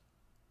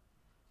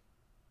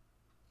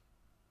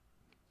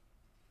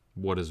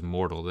 What is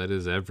mortal? That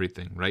is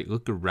everything, right?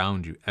 Look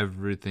around you.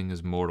 Everything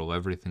is mortal.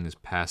 Everything is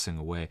passing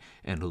away.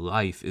 And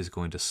life is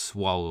going to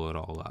swallow it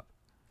all up.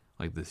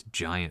 Like this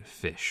giant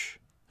fish.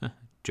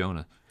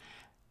 Jonah.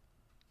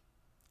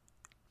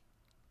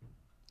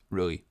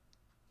 Really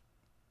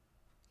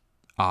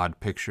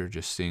odd picture,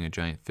 just seeing a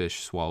giant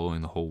fish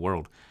swallowing the whole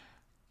world.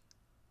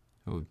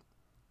 It would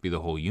be the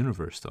whole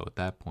universe, though, at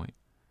that point.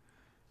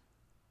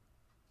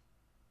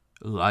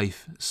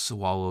 Life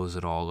swallows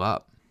it all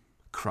up.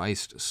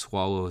 Christ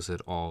swallows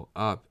it all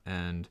up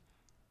and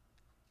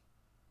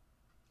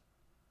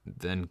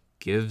then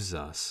gives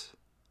us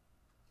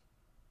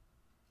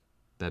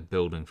that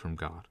building from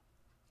God,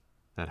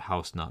 that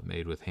house not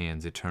made with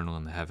hands, eternal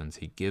in the heavens.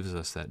 He gives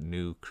us that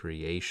new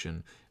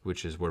creation,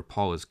 which is where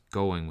Paul is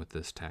going with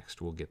this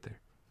text. We'll get there.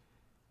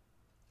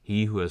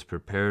 He who has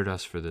prepared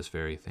us for this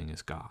very thing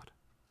is God.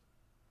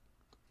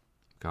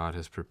 God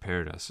has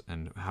prepared us.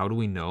 And how do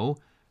we know?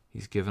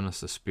 He's given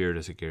us the Spirit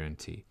as a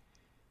guarantee.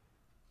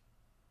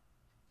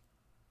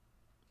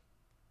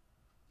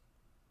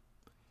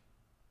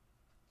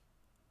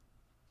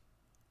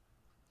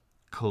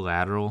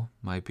 Collateral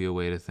might be a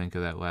way to think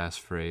of that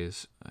last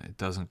phrase. It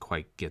doesn't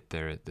quite get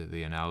there.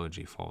 The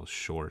analogy falls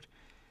short.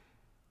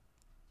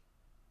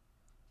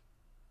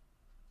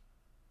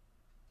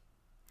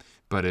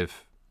 But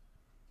if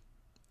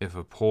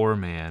a poor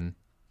man,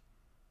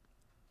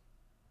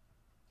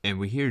 and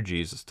we hear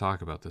Jesus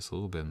talk about this a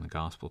little bit in the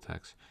gospel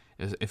text,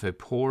 if a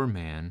poor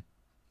man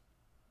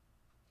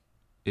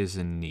is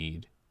in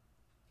need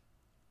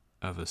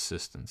of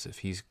assistance, if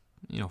he's,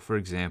 for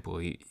example,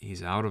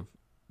 he's out of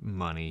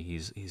money,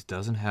 he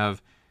doesn't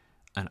have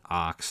an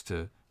ox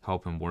to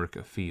help him work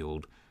a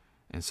field,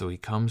 and so he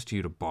comes to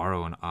you to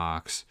borrow an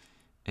ox,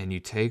 and you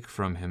take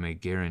from him a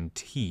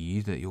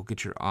guarantee that you'll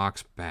get your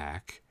ox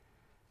back,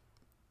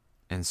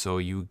 and so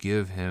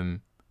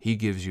he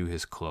gives you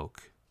his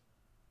cloak,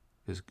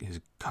 his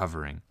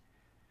covering.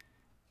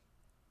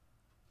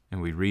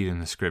 And we read in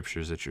the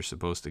scriptures that you're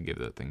supposed to give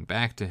that thing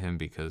back to him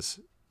because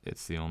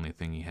it's the only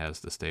thing he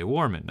has to stay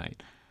warm at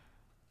night.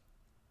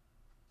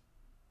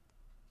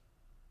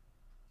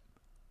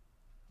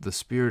 The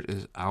Spirit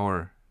is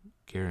our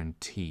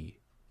guarantee.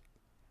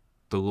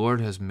 The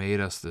Lord has made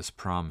us this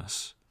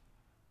promise.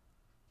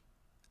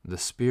 The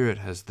Spirit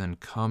has then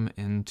come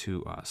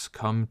to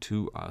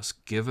us,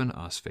 given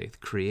us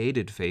faith,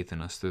 created faith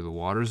in us through the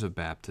waters of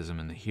baptism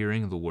and the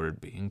hearing of the word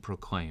being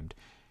proclaimed.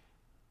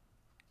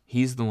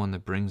 He's the one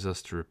that brings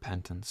us to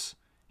repentance.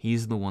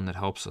 He's the one that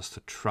helps us to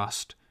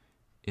trust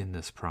in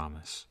this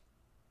promise.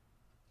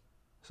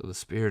 So the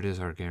Spirit is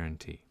our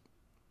guarantee.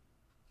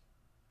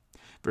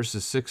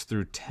 Verses 6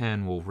 through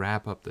 10 will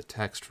wrap up the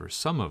text for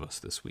some of us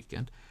this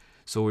weekend.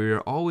 So we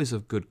are always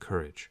of good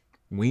courage.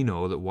 We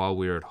know that while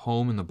we are at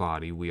home in the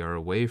body, we are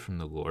away from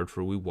the Lord,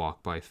 for we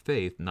walk by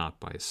faith, not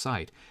by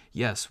sight.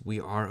 Yes, we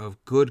are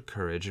of good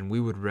courage, and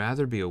we would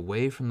rather be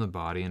away from the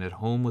body and at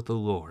home with the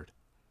Lord.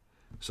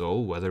 So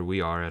whether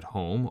we are at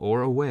home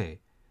or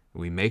away,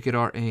 we make it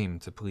our aim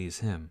to please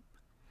Him.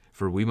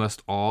 For we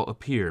must all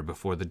appear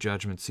before the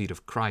judgment seat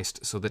of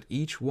Christ, so that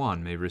each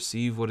one may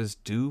receive what is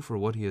due for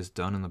what he has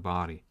done in the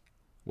body,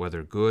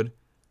 whether good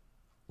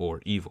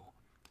or evil.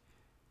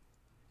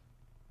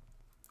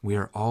 We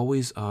are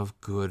always of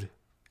good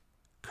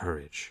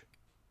courage.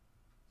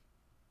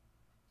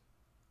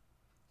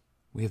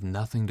 We have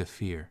nothing to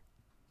fear.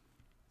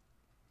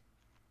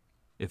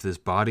 If this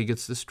body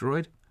gets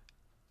destroyed,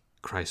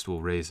 Christ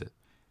will raise it.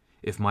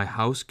 If my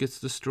house gets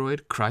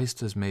destroyed,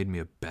 Christ has made me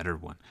a better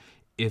one.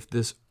 If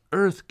this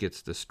earth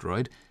gets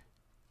destroyed,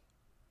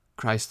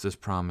 Christ has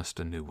promised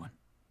a new one.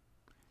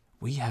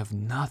 We have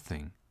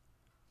nothing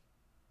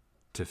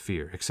to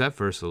fear, except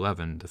verse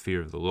 11, the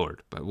fear of the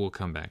Lord, but we'll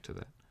come back to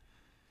that.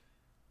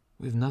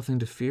 We have nothing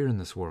to fear in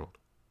this world.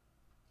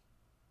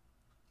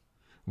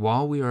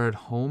 While we are at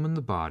home in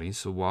the body,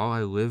 so while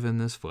I live in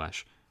this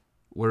flesh,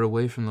 we're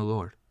away from the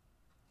Lord.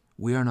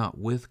 We are not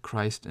with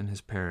Christ in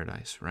his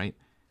paradise, right?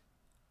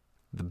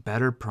 The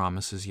better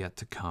promise is yet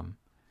to come.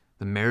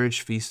 The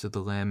marriage feast of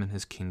the Lamb in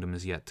his kingdom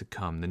is yet to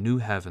come. The new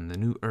heaven, the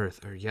new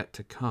earth are yet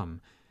to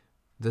come.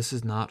 This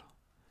is not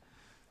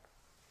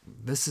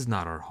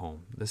our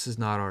home. This is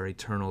not our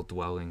eternal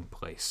dwelling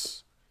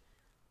place.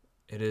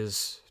 It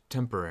is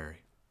temporary.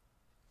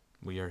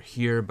 We are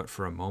here but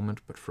for a moment,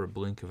 but for a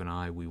blink of an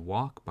eye. We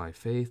walk by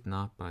faith,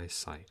 not by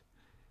sight.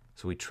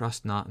 So we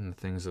trust not in the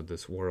things of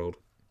this world,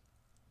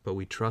 but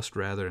we trust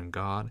rather in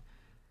God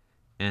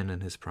and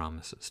in his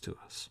promises to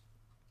us.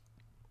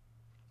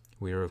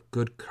 We are of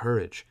good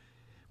courage.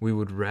 We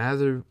would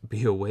rather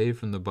be away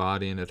from the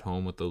body and at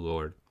home with the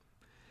Lord.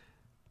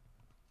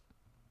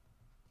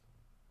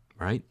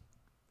 Right?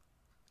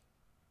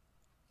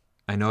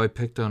 I know I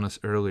picked on us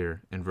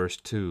earlier in verse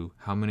 2,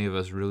 how many of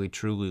us really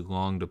truly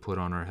long to put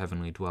on our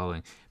heavenly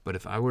dwelling. But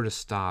if I were to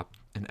stop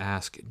and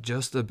ask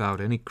just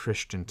about any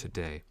Christian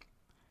today,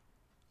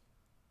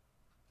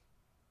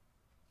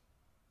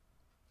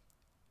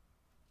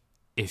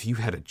 if you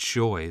had a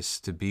choice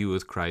to be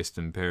with Christ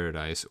in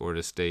paradise or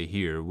to stay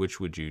here, which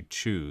would you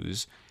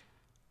choose?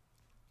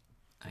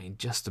 I mean,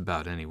 just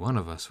about any one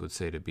of us would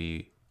say to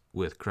be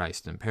with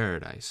Christ in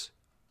paradise,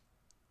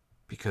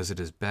 because it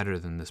is better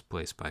than this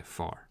place by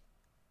far.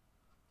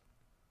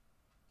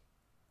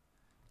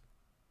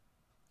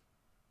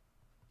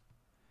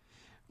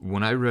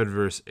 When I read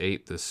verse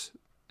 8 this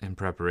in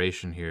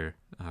preparation here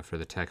for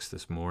the text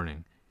this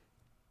morning,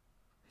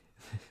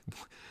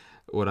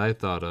 what I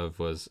thought of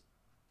was,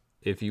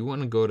 if you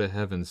want to go to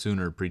heaven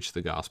sooner, preach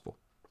the gospel.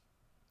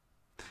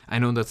 I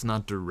know that's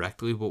not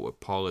directly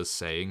what Paul is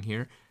saying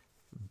here,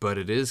 but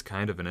it is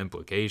kind of an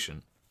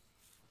implication.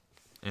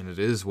 And it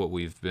is what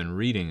we've been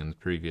reading in the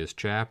previous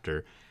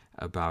chapter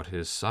about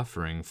his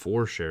suffering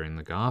for sharing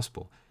the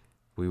gospel.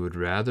 We would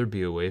rather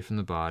be away from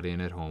the body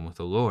and at home with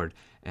the Lord.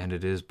 And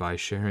it is by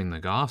sharing the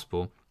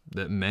gospel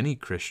that many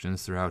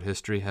Christians throughout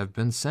history have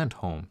been sent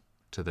home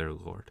to their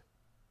Lord.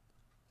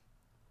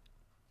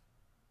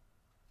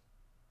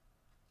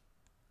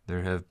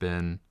 There have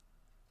been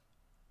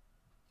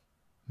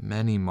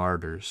many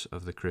martyrs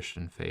of the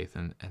Christian faith,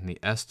 and the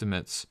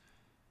estimates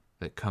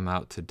that come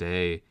out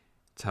today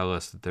tell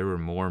us that there were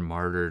more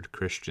martyred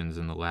Christians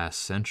in the last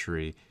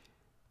century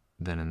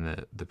than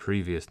in the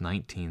previous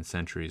 19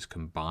 centuries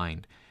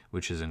combined,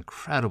 which is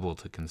incredible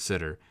to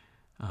consider,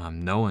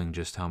 knowing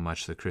just how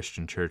much the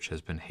Christian church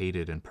has been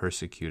hated and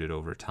persecuted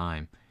over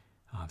time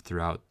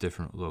throughout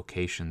different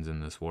locations in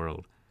this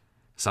world,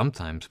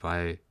 sometimes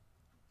by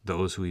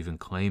those who even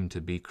claim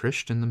to be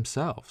Christian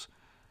themselves.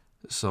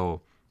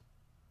 So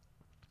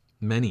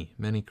many,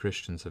 many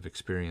Christians have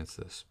experienced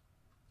this.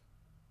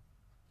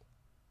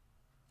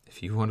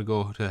 If you want to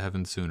go to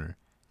heaven sooner,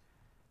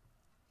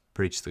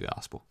 preach the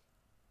gospel.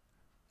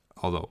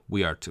 Although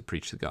we are to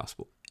preach the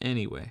gospel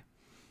anyway.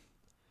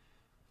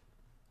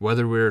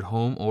 Whether we're at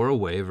home or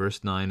away,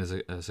 verse 9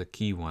 is a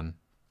key one.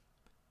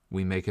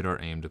 We make it our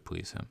aim to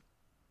please him.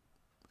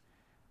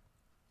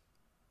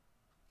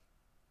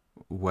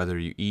 Whether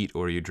you eat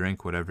or you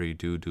drink, whatever you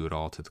do, do it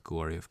all to the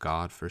glory of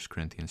God. 1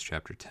 Corinthians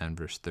chapter 10,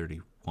 verse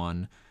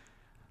 31.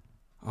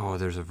 Oh,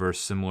 there's a verse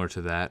similar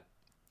to that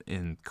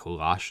in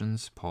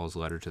Colossians, Paul's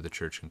letter to the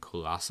church in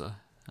Colossae,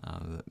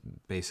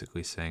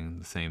 basically saying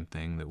the same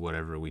thing, that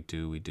whatever we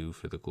do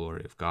for the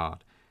glory of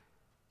God.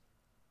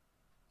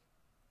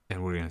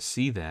 And we're going to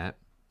see that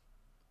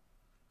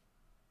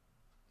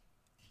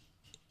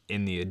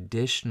in the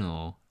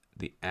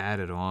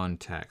added on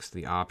text,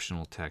 the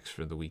optional text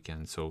for the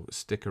weekend. So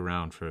stick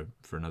around for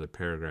another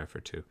paragraph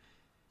or two.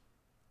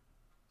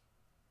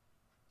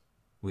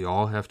 We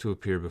all have to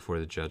appear before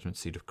the judgment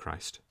seat of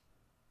Christ.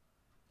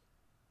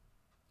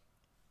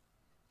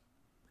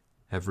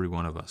 Every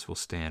one of us will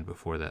stand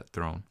before that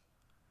throne,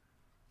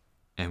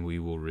 and we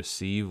will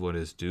receive what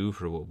is due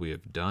for what we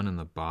have done in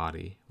the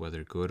body,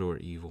 whether good or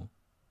evil.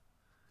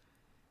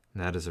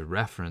 And that is a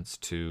reference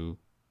to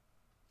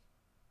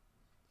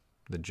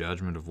the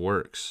judgment of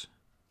works.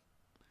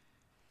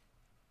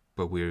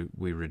 But we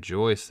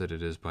rejoice that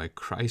it is by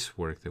Christ's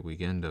work that we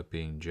end up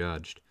being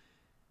judged.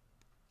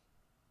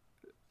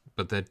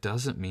 But that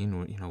doesn't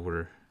mean,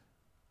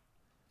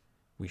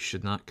 we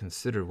should not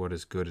consider what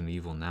is good and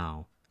evil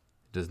now.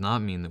 It does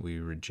not mean that we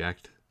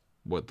reject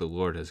what the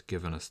Lord has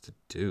given us to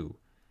do,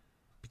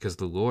 because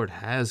the Lord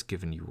has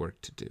given you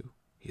work to do.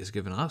 He has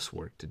given us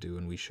work to do,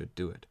 and we should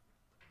do it.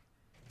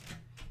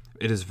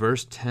 It is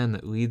verse 10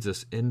 that leads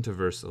us into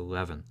verse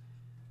 11.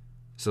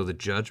 So the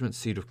judgment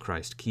seat of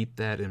Christ, keep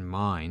that in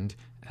mind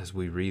as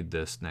we read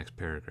this next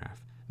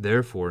paragraph.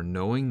 Therefore,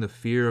 knowing the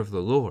fear of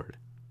the Lord,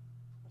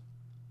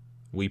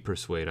 we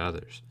persuade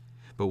others.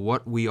 But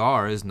what we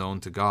are is known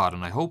to God,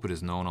 and I hope it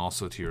is known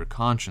also to your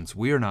conscience.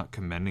 We are not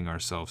commending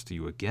ourselves to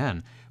you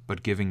again,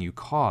 but giving you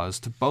cause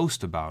to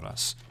boast about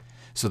us,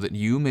 so that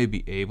you may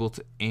be able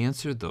to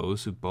answer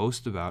those who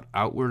boast about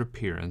outward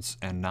appearance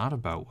and not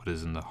about what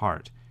is in the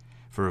heart.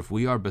 For if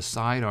we are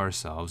beside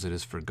ourselves, it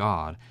is for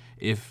God.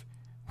 If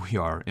we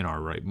are in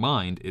our right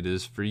mind, it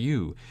is for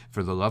you.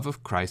 For the love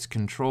of Christ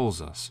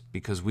controls us,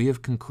 because we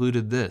have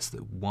concluded this,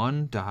 that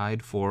one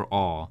died for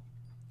all,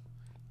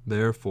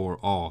 therefore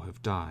all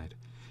have died.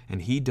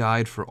 And he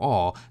died for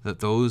all, that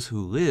those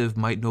who live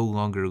might no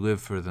longer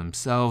live for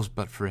themselves,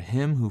 but for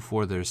him who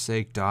for their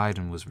sake died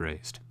and was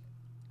raised.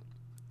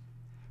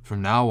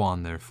 From now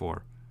on,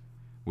 therefore,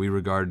 we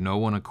regard no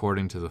one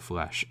according to the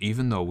flesh.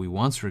 Even though we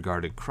once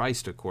regarded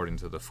Christ according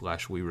to the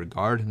flesh, we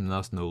regard him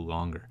thus no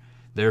longer.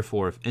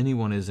 Therefore, if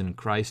anyone is in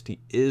Christ, he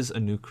is a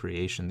new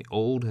creation. The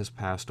old has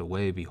passed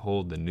away.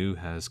 Behold, the new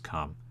has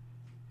come.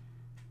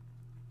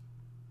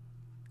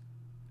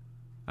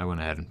 I went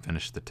ahead and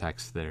finished the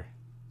text there.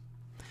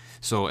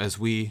 So as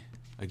we,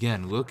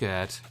 again, look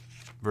at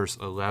verse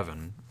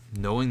 11,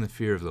 knowing the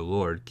fear of the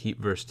Lord, keep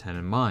verse 10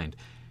 in mind.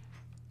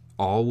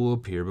 All will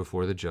appear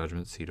before the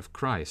judgment seat of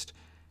Christ.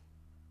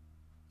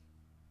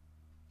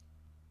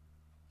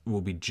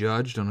 We'll be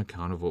judged on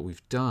account of what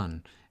we've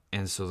done.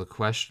 And so the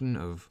question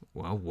of,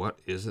 well, what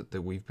is it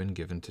that we've been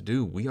given to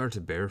do? We are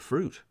to bear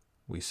fruit.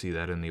 We see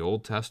that in the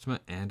Old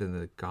Testament and in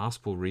the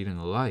gospel reading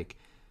alike.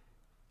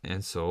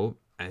 And so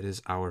it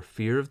is our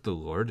fear of the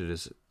Lord, it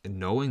is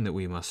knowing that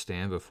we must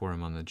stand before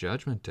him on the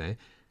judgment day,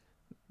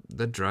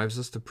 that drives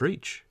us to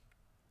preach.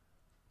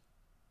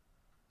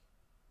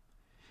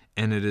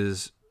 And it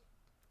is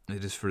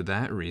for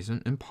that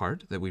reason, in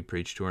part, that we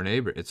preach to our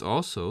neighbor. It's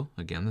also,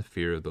 again, the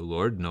fear of the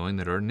Lord, knowing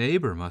that our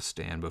neighbor must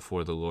stand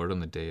before the Lord on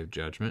the day of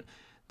judgment,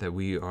 that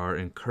we are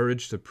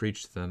encouraged to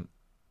preach to them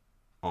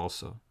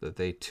also, that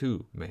they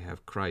too may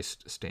have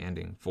Christ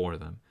standing for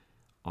them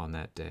on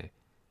that day.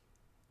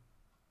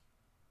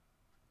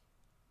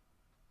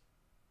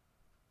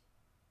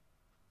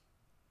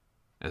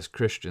 As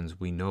Christians,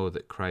 we know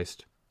that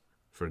Christ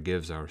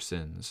forgives our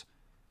sins.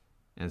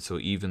 And so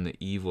even the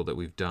evil that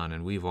we've done,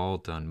 and we've all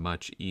done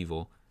much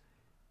evil,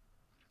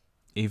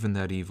 even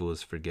that evil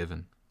is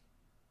forgiven.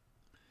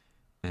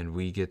 And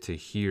we get to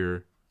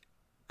hear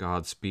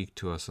God speak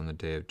to us on the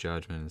day of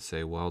judgment and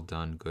say, well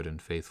done, good and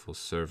faithful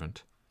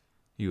servant.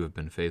 You have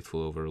been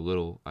faithful over a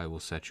little, I will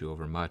set you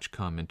over much.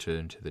 Come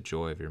into the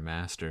joy of your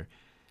master,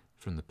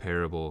 from the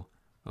parable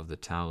of the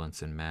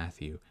talents in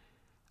Matthew.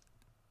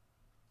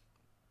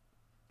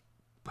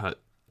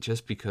 But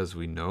just because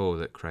we know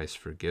that Christ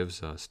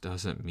forgives us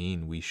doesn't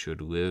mean we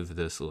should live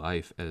this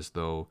life as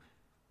though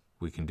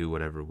we can do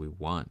whatever we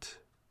want.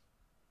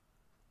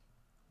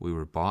 We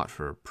were bought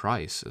for a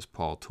price, as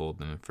Paul told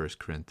them in 1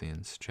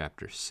 Corinthians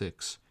chapter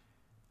 6.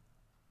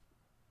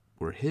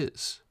 We're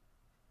his.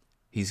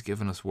 He's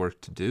given us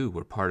work to do.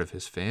 We're part of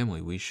his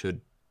family. We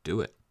should do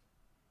it.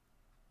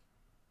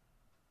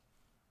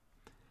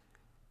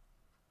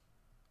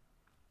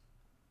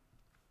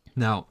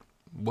 Now,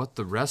 what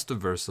the rest of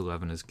verse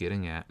 11 is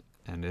getting at,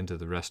 and into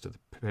the rest of the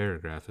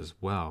paragraph as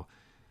well,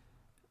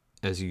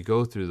 as you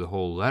go through the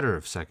whole letter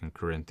of 2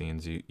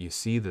 Corinthians, you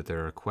see that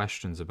there are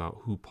questions about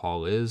who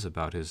Paul is,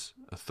 about his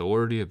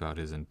authority, about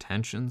his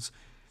intentions.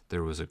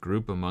 There was a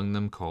group among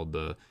them called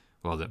that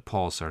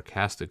Paul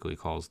sarcastically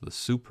calls the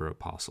super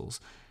apostles,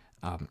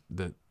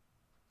 that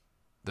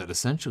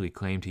essentially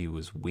claimed he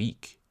was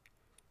weak,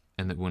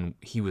 and that when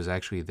he was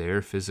actually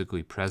there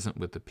physically present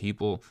with the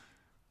people,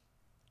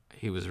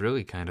 he was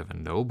really kind of a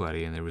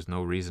nobody, and there was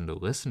no reason to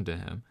listen to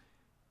him.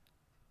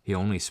 He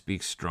only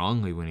speaks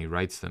strongly when he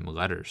writes them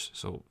letters,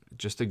 so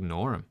just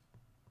ignore him,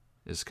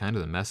 is kind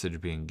of the message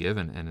being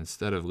given. And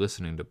instead of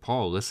listening to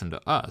Paul, listen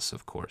to us,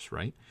 of course,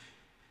 right?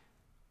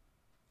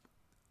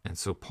 And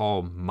so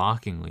Paul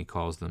mockingly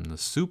calls them the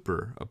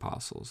super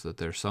apostles, that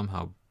they're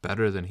somehow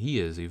better than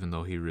he is, even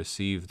though he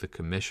received the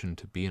commission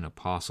to be an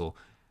apostle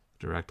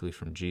directly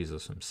from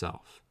Jesus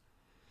himself.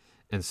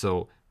 And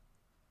so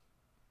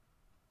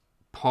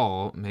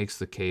Paul makes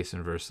the case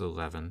in verse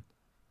 11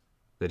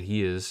 that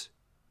he is,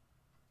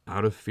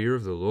 out of fear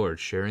of the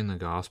Lord, sharing the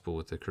gospel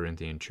with the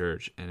Corinthian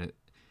church, and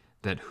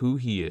that who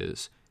he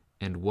is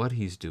and what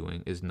he's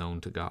doing is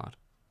known to God.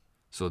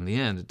 So in the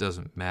end, it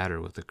doesn't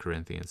matter what the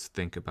Corinthians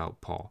think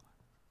about Paul.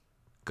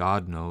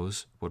 God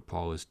knows what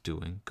Paul is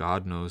doing.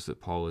 God knows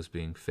that Paul is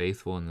being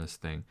faithful in this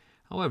thing.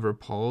 However,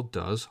 Paul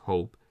does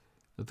hope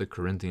that the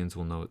Corinthians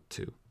will know it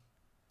too,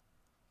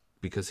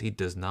 because he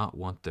does not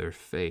want their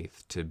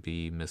faith to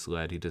be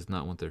misled. He does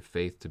not want their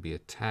faith to be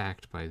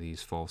attacked by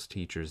these false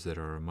teachers that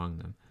are among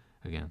them.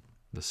 Again,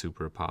 the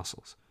super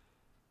apostles.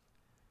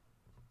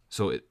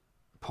 So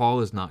Paul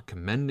is not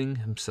commending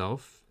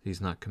himself. He's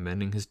not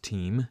commending his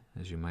team,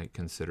 as you might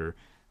consider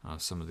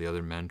some of the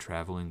other men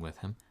traveling with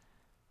him.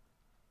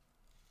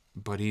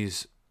 But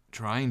he's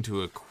trying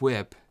to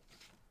equip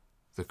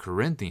the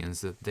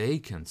Corinthians that they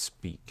can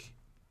speak,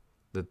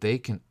 that they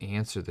can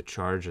answer the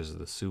charges of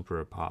the super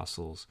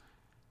apostles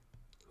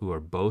who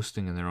are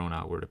boasting in their own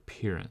outward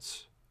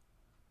appearance.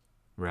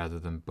 rather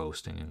than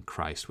boasting in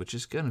Christ, which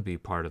is going to be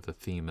part of the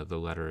theme of the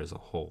letter as a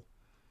whole.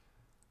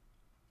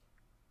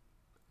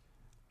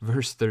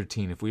 Verse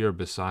 13, if we are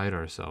beside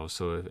ourselves,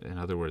 so in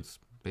other words,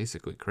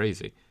 basically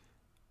crazy,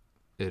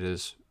 it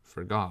is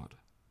for God,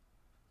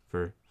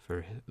 for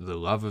the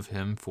love of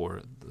him,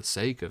 for the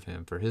sake of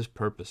him, for his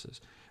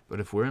purposes. But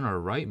if we're in our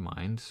right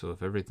mind, so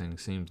if everything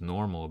seems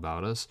normal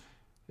about us,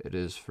 it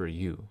is for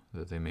you,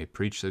 that they may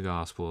preach the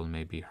gospel and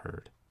may be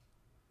heard.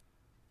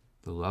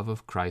 The love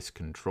of Christ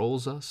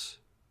controls us.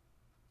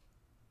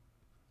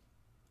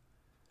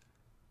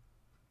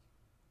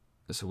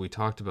 So we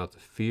talked about the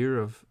fear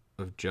of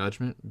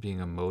judgment being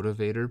a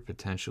motivator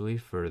potentially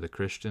for the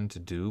Christian to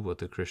do what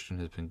the Christian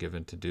has been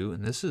given to do.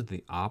 And this is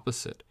the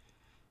opposite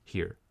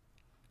here.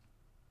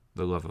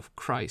 The love of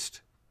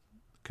Christ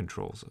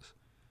controls us.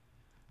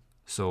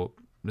 So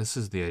this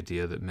is the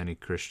idea that many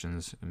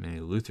Christians and many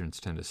Lutherans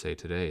tend to say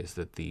today, is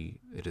that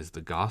it is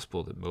the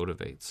gospel that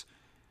motivates.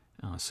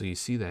 So you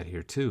see that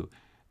here too.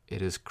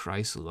 It is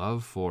Christ's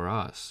love for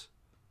us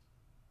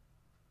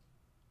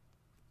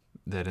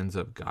that ends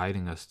up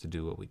guiding us to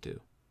do what we do.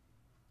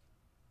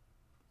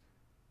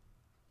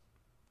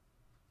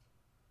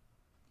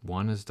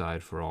 One has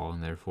died for all,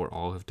 and therefore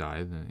all have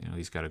died. And,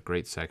 he's got a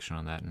great section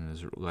on that in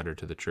his letter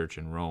to the church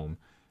in Rome,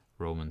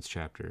 Romans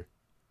chapter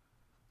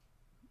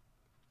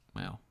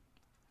 5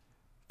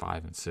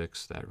 and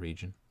 6, that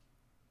region.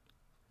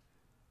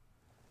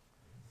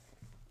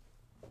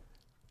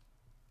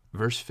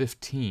 Verse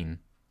 15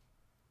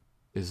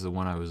 is the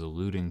one I was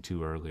alluding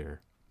to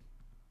earlier.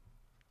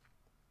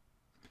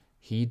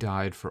 He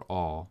died for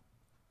all,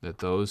 that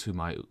those who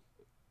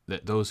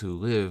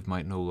live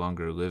might no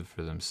longer live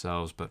for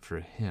themselves, but for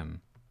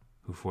him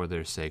who for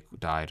their sake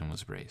died and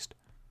was raised.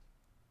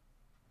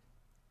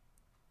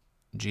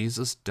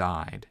 Jesus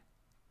died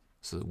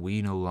so that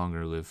we no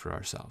longer live for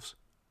ourselves.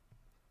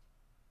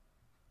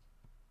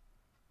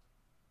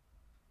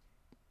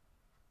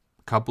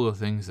 A couple of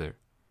things there.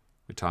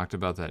 We talked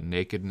about that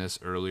nakedness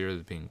earlier,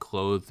 being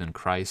clothed in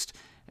Christ,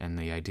 and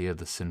the idea of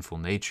the sinful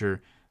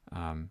nature.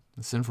 The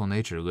sinful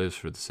nature lives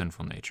for the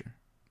sinful nature.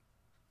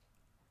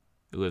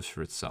 It lives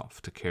for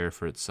itself, to care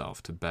for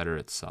itself, to better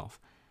itself.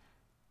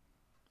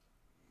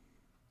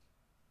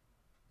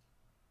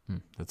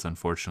 That's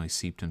unfortunately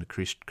seeped into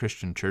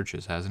Christian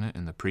churches, hasn't it?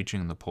 In the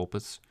preaching in the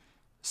pulpits,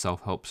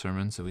 self-help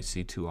sermons that we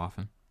see too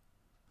often.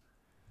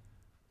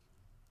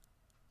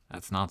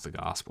 That's not the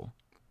gospel.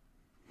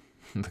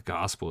 The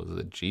gospel is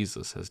that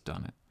Jesus has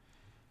done it.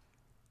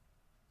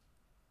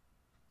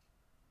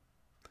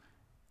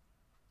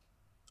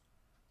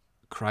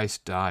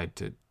 Christ died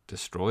to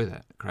destroy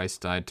that.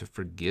 Christ died to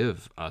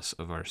forgive us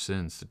of our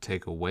sins, to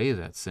take away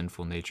that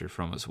sinful nature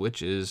from us,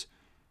 which is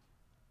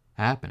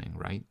happening,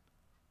 right?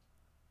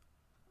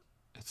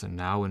 It's a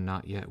now and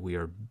not yet. We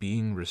are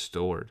being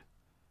restored.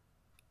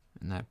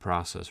 In that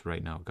process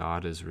right now,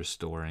 God is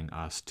restoring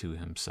us to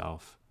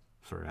himself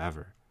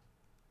forever.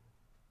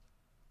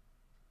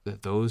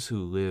 That those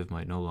who live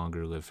might no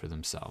longer live for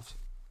themselves.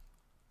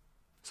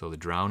 So the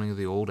drowning of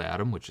the old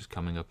Adam, which is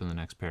coming up in the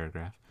next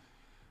paragraph.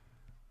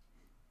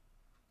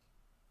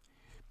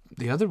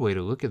 The other way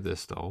to look at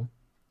this, though,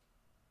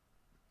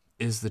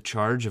 is the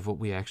charge of what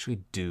we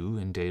actually do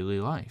in daily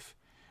life.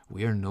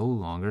 We are no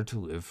longer to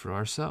live for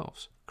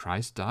ourselves.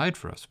 Christ died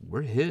for us.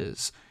 We're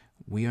his.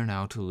 We are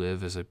now to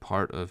live as a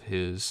part of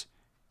his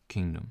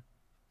kingdom,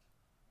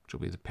 which will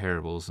be the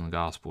parables and the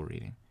gospel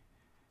reading.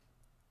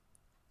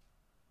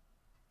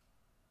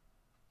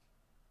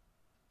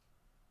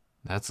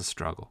 That's a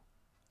struggle.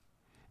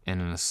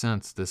 And in a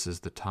sense, this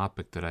is the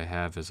topic that I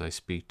have as I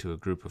speak to a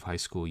group of high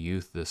school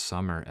youth this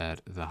summer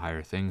at the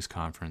Higher Things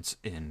Conference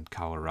in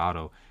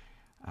Colorado.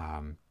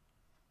 How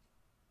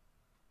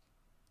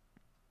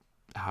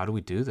do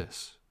we do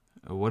this?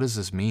 What does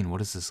this mean? What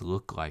does this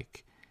look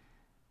like?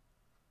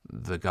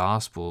 The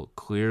gospel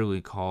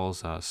clearly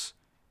calls us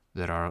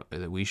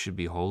that we should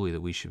be holy,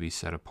 that we should be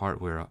set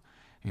apart. We're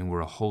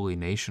a holy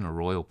nation, a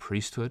royal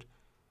priesthood.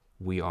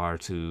 We are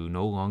to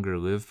no longer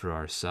live for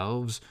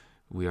ourselves.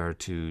 We are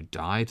to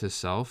die to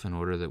self in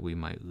order that we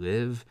might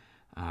live.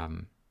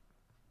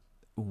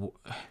 We're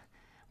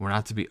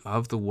not to be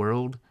of the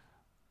world.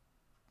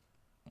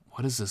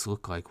 What does this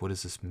look like? What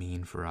does this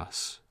mean for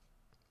us?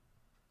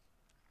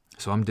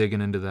 So I'm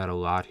digging into that a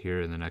lot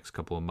here in the next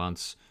couple of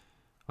months.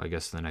 I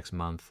guess the next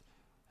month,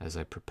 as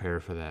I prepare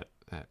for that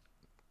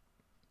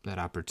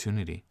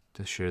opportunity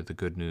to share the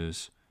good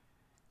news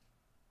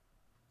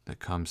that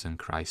comes in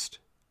Christ.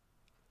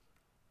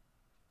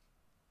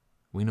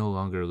 We no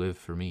longer live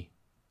for me.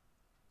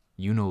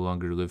 You no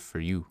longer live for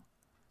you.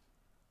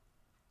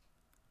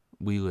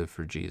 We live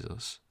for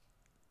Jesus.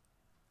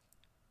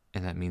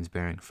 And that means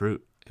bearing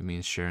fruit. It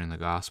means sharing the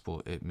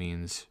gospel. It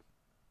means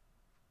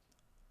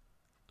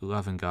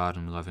loving God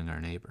and loving our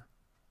neighbor.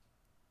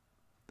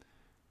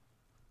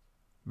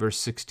 Verse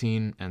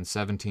 16 and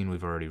 17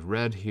 we've already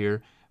read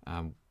here.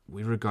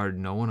 We regard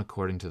no one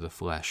according to the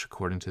flesh,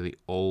 according to the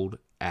old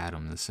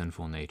Adam, the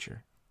sinful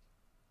nature.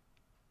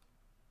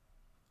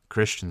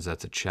 Christians,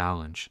 that's a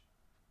challenge,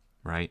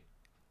 right?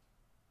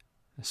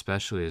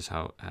 especially as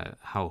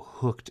how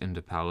hooked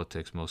into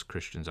politics most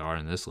Christians are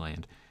in this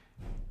land,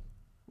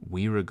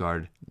 we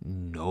regard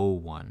no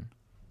one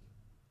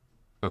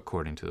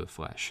according to the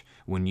flesh.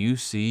 When you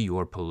see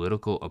your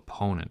political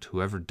opponent,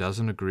 whoever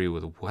doesn't agree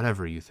with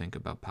whatever you think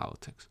about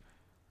politics,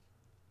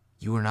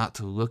 you are not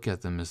to look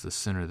at them as the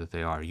sinner that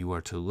they are. You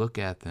are to look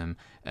at them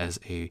as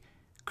a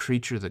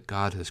creature that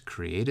God has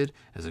created,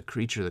 as a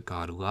creature that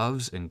God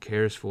loves and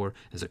cares for,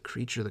 as a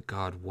creature that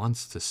God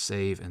wants to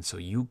save, and so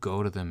you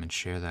go to them and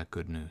share that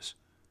good news.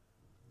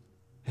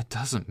 It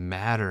doesn't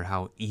matter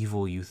how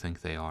evil you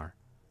think they are.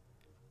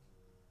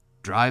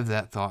 Drive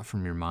that thought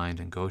from your mind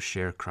and go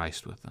share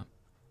Christ with them.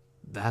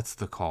 That's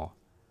the call.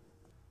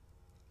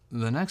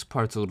 The next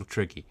part's a little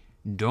tricky.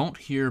 Don't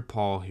hear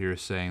Paul here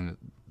saying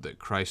that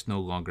Christ no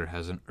longer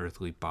has an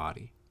earthly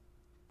body.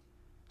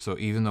 So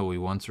even though we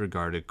once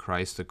regarded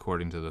Christ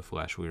according to the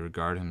flesh, we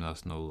regard him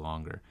thus no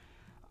longer.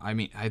 I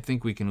mean, I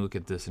think we can look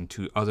at this in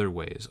two other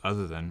ways,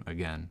 other than,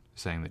 again,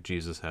 saying that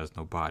Jesus has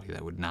no body.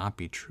 That would not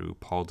be true.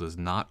 Paul does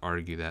not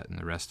argue that in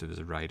the rest of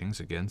his writings.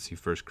 Again, see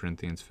 1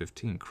 Corinthians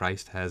 15.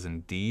 Christ has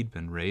indeed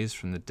been raised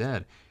from the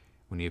dead.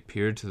 When he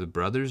appeared to the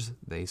brothers,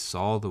 they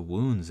saw the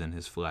wounds in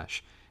his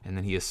flesh, and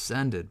then he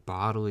ascended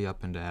bodily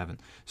up into heaven.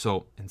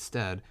 So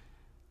instead,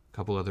 a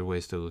couple other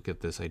ways to look at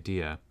this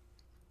idea.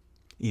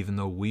 Even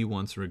though we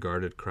once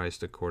regarded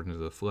Christ according to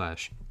the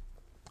flesh,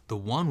 the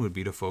one would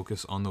be to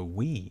focus on the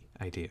we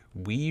idea.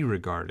 We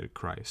regarded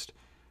Christ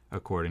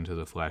according to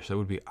the flesh. That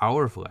would be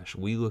our flesh.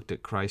 We looked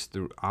at Christ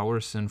through our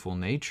sinful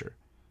nature.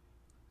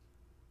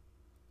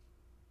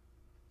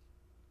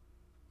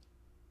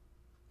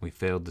 We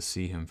failed to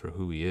see him for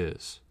who he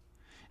is.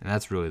 And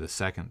that's really the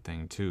second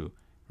thing too,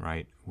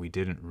 right? We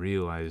didn't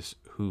realize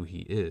who he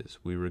is.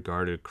 We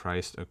regarded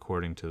Christ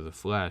according to the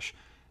flesh,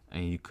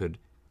 and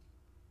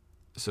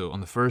so on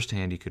the first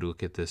hand, you could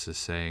look at this as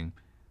saying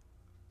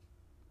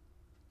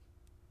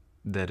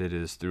that it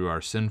is through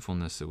our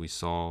sinfulness that we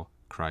saw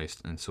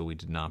Christ, and so we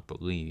did not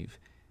believe.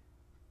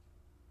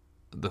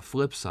 The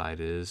flip side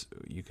is,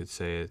 you could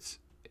say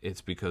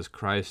it's because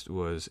Christ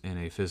was in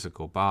a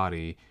physical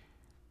body,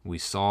 we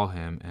saw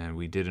him and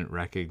we didn't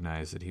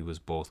recognize that he was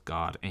both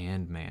God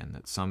and man,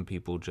 that some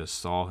people just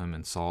saw him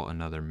and saw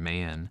another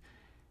man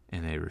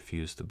and they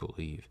refused to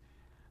believe.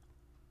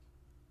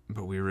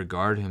 But we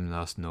regard him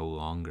thus no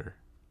longer.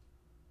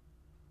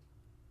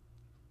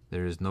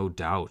 There is no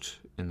doubt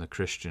in the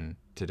Christian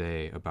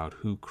today about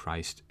who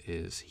Christ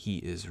is. He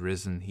is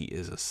risen, he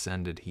is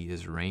ascended, he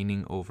is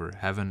reigning over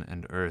heaven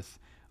and earth,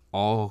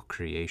 all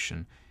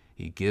creation.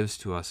 He gives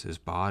to us his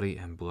body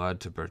and blood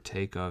to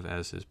partake of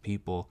as his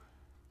people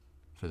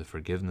for the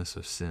forgiveness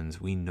of sins.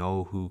 We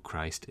know who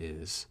Christ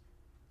is.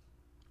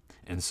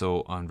 And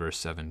so on verse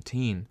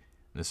 17,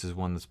 this is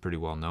one that's pretty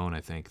well known,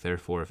 I think.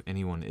 Therefore, if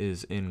anyone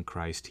is in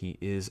Christ, he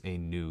is a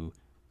new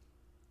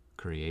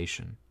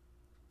creation.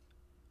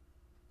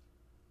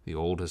 The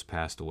old has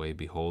passed away.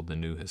 Behold, the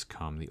new has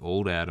come. The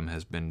old Adam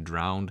has been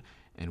drowned,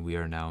 and we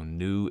are now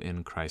new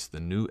in Christ. The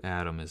new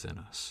Adam is in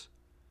us.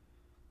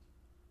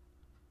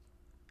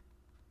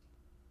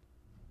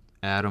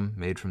 Adam,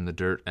 made from the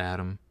dirt,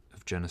 Adam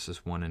of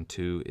Genesis 1 and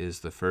 2, is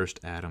the first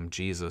Adam.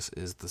 Jesus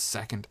is the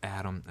second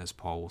Adam, as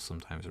Paul will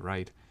sometimes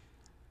write.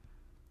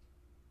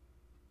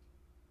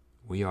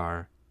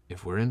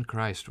 If we're in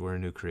Christ, we're a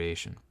new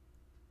creation.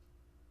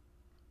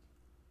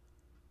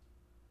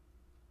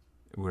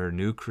 We're a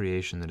new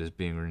creation that is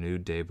being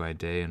renewed day by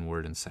day in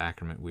word and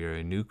sacrament. We are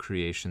a new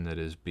creation that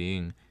is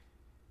being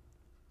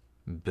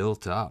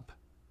built up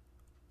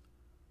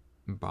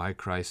by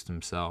Christ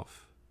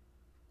himself,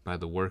 by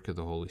the work of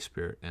the Holy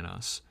Spirit in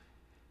us.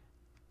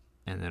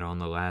 And that on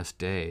the last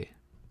day,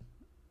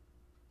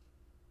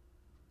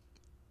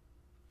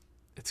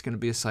 it's going to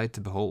be a sight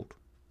to behold.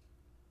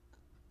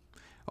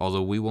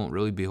 Although we won't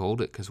really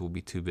behold it because we'll be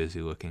too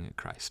busy looking at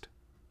Christ.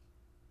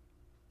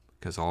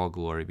 Because all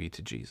glory be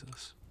to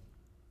Jesus.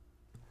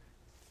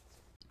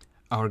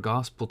 Our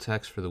gospel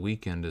text for the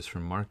weekend is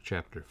from Mark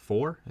chapter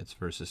 4. It's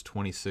verses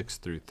 26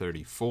 through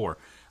 34.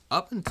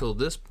 Up until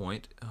this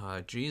point,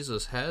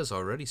 Jesus has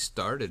already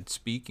started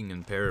speaking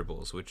in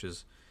parables, which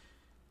is,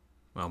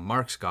 well,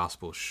 Mark's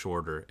gospel is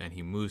shorter and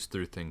he moves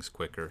through things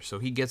quicker. So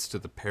he gets to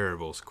the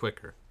parables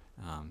quicker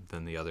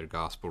than the other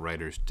gospel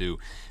writers do.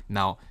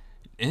 Now,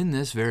 in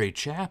this very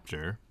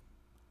chapter,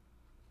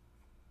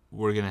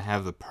 we're going to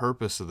have the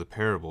purpose of the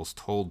parables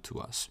told to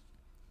us.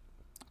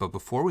 But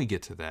before we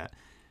get to that,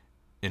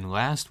 in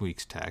last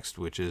week's text,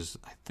 which is,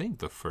 I think,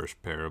 the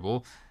first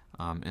parable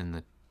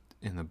in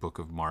the book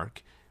of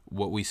Mark,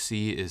 what we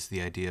see is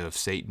the idea of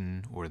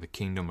Satan or the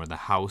kingdom or the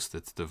house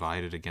that's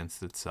divided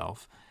against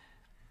itself.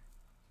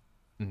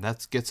 And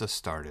that gets us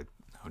started.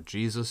 Now,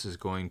 Jesus is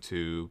going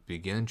to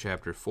begin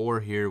chapter 4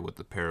 here with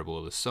the parable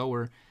of the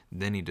sower.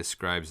 Then he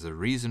describes the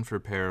reason for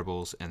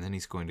parables, and then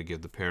he's going to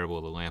give the parable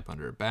of the lamp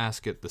under a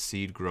basket, the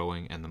seed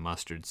growing, and the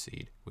mustard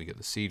seed. We get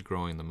the seed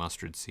growing, the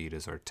mustard seed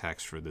as our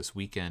text for this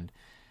weekend.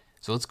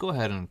 So let's go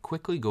ahead and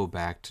quickly go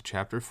back to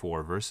chapter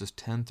 4, verses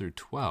 10 through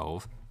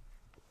 12,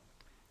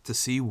 to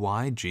see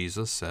why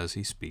Jesus says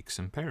he speaks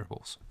in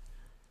parables.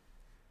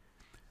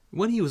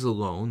 When he was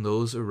alone,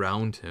 those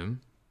around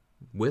him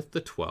with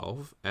the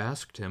 12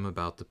 asked him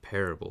about the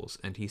parables,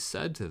 and he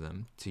said to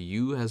them, "To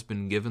you has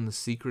been given the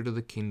secret of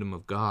the kingdom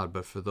of God,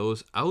 but for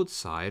those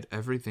outside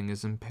everything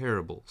is in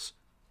parables,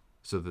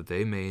 so that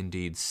they may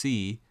indeed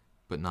see,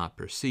 but not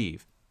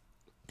perceive,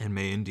 and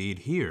may indeed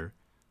hear,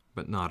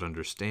 but not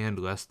understand,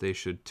 lest they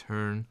should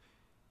turn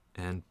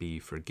and be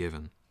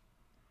forgiven."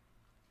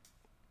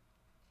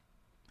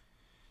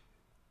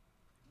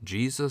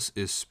 Jesus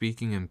is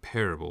speaking in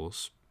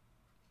parables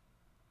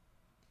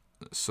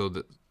so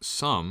that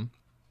some,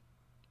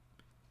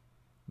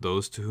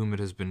 those to whom it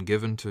has been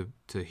given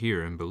to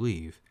hear and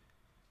believe,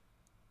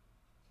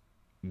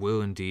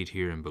 will indeed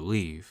hear and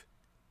believe,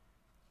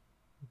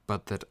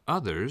 but that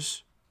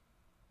others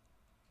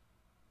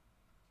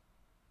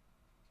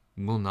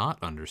will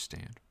not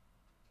understand.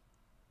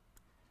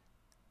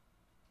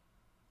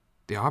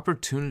 The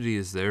opportunity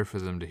is there for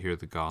them to hear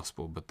the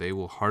gospel, but they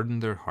will harden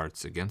their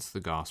hearts against the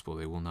gospel.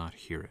 They will not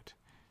hear it.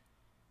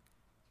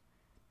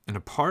 And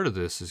a part of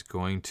this is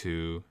going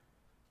to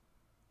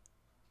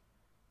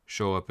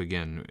show up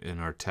again in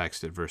our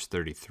text at verse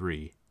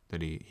 33,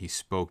 that he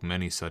spoke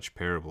many such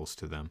parables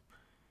to them.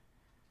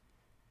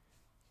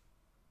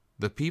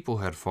 The people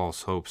had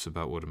false hopes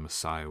about what a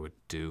Messiah would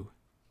do.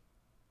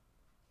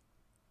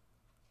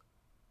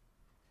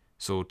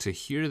 So to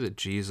hear that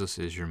Jesus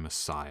is your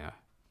Messiah,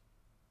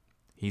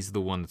 he's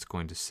the one that's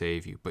going to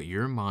save you, but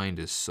your mind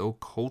is so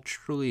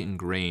culturally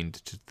ingrained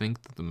to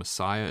think that the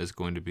Messiah is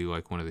going to be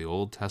like one of the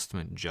Old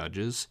Testament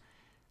judges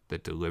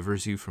that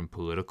delivers you from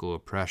political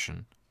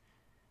oppression,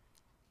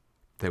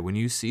 that when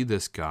you see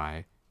this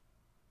guy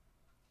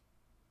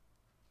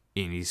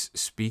and he's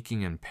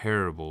speaking in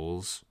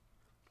parables,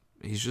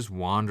 he's just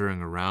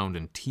wandering around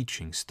and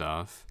teaching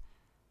stuff,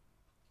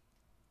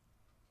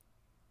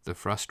 the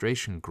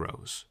frustration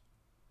grows.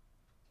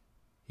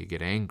 You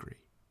get angry.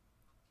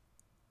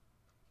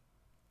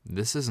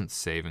 This isn't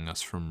saving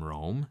us from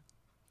Rome.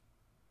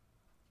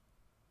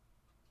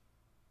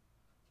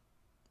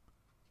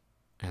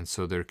 And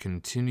so their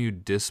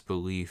continued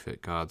disbelief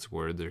at God's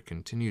word, their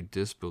continued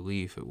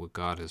disbelief at what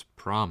God has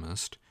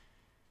promised,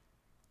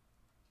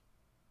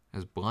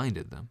 has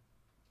blinded them.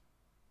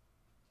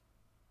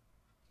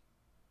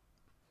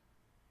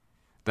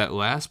 That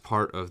last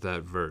part of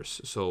that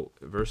verse, so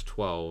verse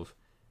 12,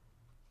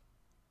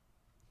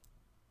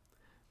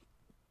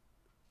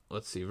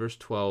 verse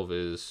 12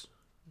 is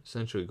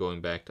essentially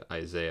going back to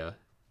Isaiah,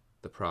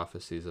 the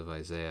prophecies of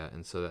Isaiah,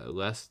 and so that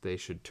lest they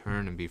should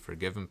turn and be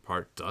forgiven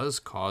part does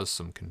cause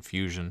some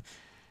confusion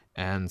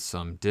and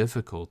some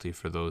difficulty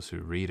for those who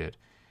read it.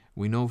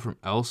 We know from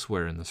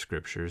elsewhere in the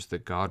scriptures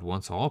that God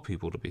wants all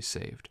people to be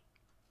saved.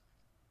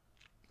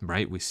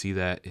 Right? We see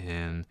that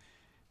in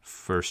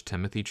 1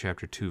 Timothy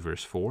chapter 2,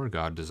 verse 4.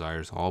 God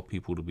desires all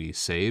people to be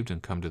saved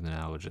and come to the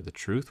knowledge of the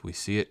truth. We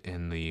see it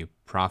in the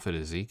prophet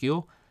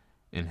Ezekiel,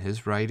 in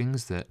his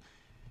writings, that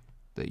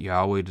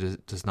Yahweh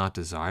does not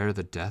desire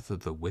the death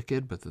of the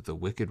wicked, but that the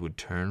wicked would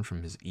turn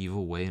from his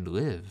evil way and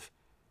live.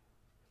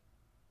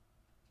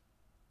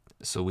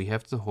 So we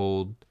have to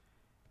hold,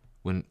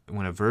 when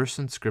a verse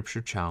in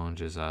Scripture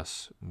challenges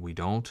us, we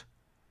don't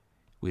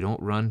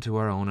run to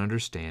our own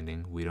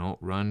understanding. We don't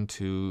run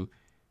to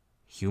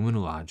human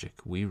logic.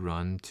 We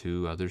run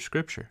to other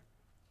Scripture.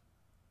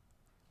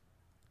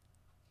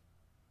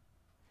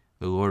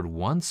 The Lord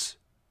wants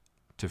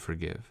to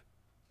forgive.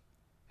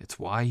 It's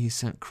why he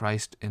sent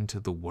Christ into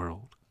the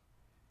world.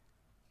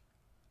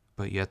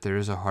 But yet there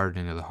is a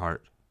hardening of the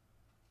heart.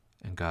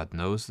 And God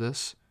knows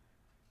this.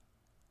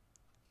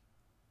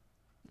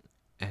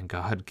 And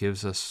God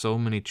gives us so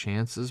many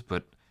chances,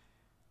 but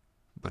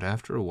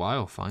after a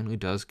while finally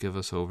does give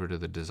us over to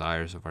the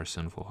desires of our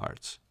sinful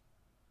hearts.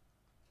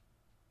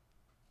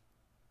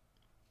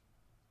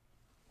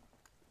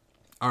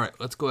 All right,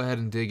 let's go ahead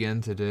and dig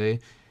in today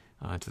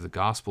to the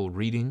gospel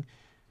reading.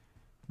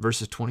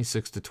 Verses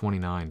 26 to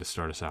 29 to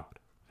start us out.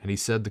 And he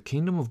said, "The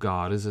kingdom of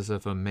God is as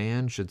if a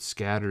man should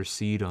scatter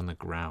seed on the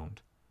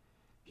ground.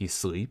 He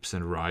sleeps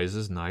and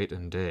rises night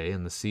and day,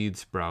 and the seed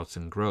sprouts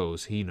and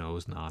grows, he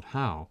knows not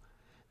how.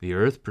 The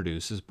earth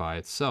produces by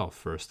itself,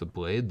 first the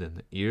blade, then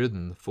the ear,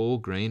 then the full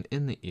grain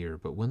in the ear.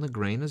 But when the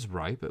grain is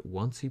ripe, at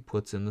once he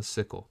puts in the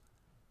sickle,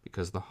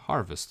 because the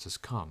harvest has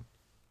come."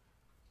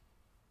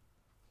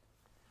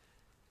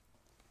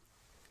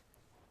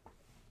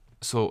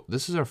 So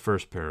this is our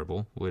first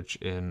parable, which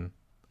in,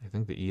 I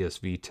think the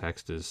ESV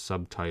text is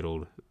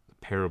subtitled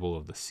Parable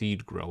of the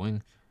Seed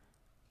Growing.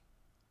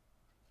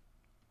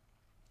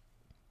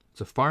 It's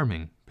a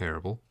farming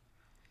parable,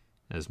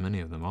 as many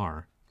of them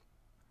are.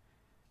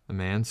 The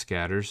man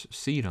scatters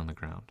seed on the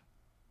ground.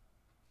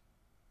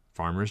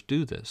 Farmers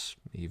do this,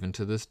 even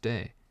to this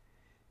day.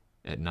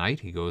 At night,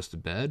 he goes to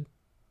bed.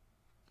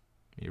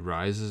 He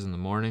rises in the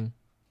morning.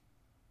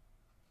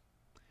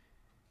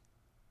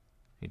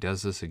 He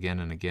does this again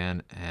and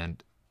again,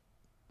 and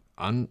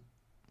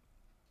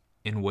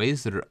in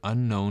ways that are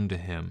unknown to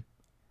him,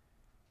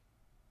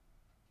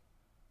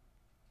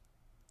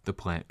 the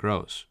plant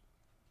grows.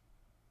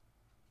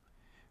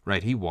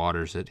 Right, he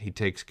waters it. He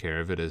takes care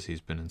of it as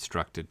he's been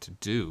instructed to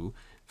do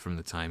from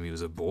the time he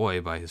was a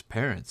boy by his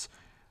parents.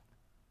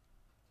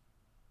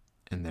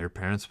 And their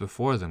parents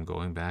before them,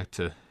 going back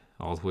to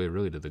all the way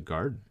really to the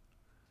garden,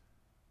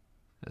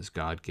 as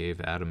God gave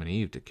Adam and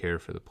Eve to care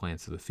for the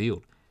plants of the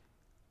field.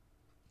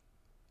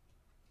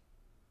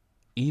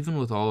 Even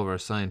with all of our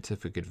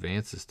scientific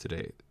advances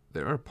today,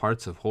 there are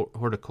parts of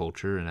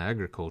horticulture and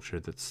agriculture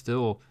that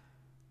still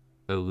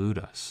elude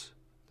us,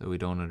 that we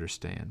don't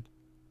understand.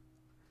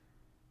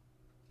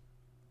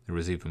 There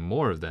was even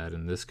more of that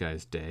in this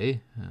guy's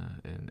day,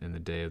 in the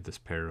day of this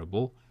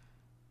parable.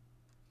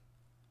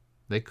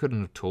 They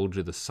couldn't have told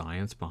you the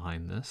science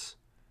behind this.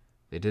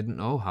 They didn't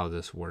know how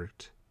this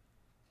worked.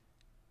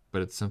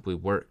 But it simply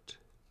worked.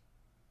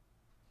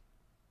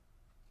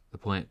 The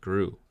plant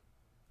grew.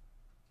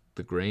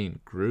 The grain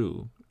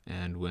grew.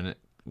 And when it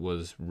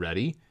was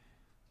ready,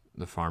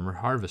 the farmer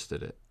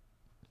harvested it.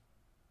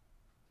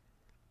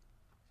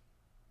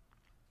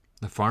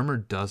 The farmer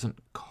doesn't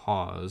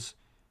cause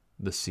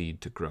the seed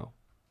to grow.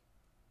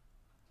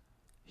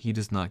 He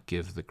does not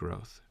give the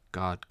growth.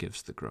 God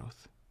gives the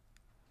growth.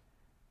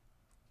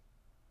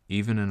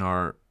 Even in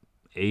our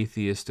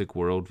atheistic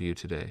worldview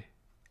today,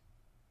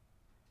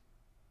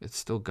 it's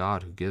still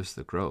God who gives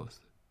the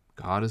growth.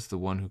 God is the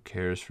one who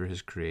cares for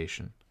his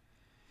creation.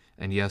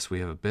 And yes, we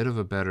have a bit of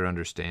a better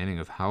understanding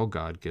of how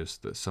God gives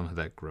some of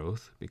that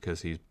growth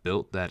because he's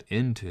built that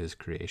into his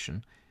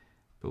creation,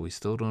 but we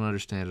still don't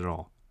understand it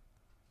all.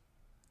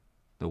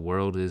 The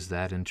world is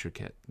that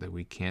intricate that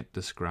we can't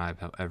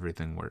describe how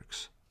everything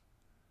works.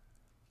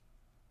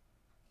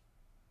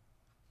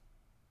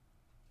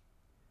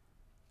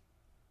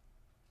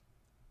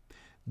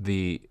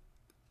 The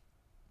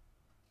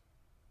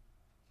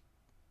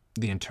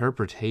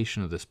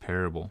interpretation of this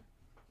parable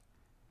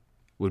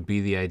would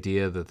be the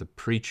idea that the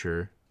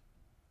preacher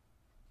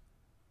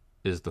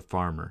is the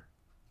farmer,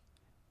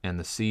 and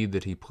the seed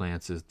that he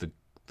plants is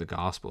the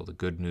gospel, the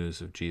good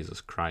news of Jesus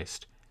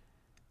Christ.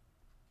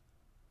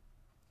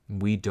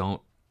 We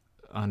don't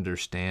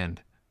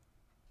understand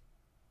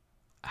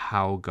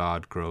how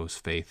God grows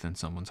faith in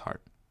someone's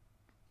heart.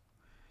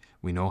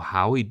 We know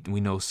how we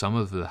know some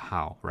of the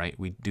how, right?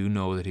 We do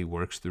know that he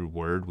works through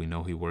word. We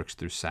know he works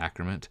through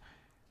sacrament.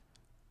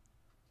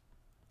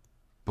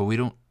 But we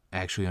don't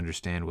actually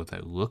understand what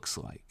that looks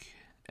like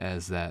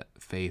as that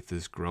faith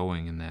is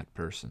growing in that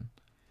person.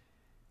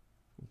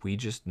 We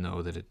just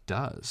know that it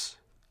does.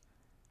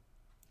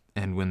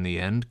 And when the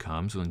end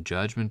comes, when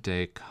Judgment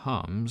Day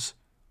comes,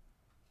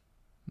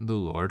 the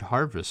Lord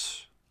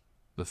harvests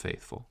the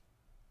faithful.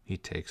 He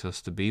takes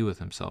us to be with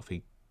himself.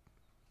 He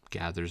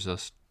gathers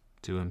us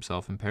to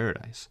himself in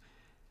paradise.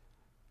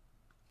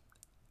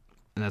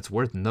 And that's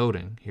worth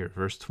noting here.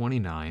 Verse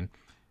 29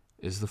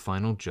 is the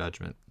final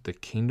judgment. The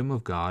kingdom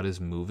of God is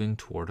moving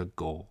toward a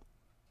goal.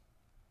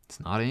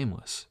 It's not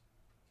aimless.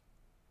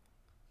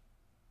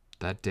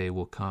 That day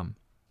will come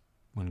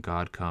when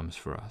God comes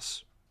for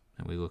us,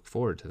 and we look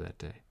forward to that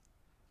day.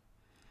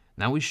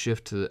 Now we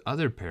shift to the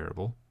other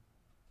parable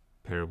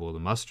of the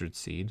mustard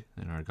seed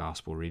in our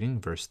gospel reading,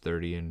 verse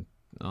 30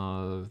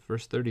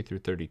 through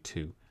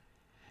 32.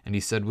 And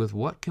he said, "With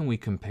what can we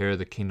compare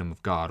the kingdom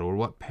of God, or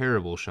what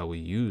parable shall we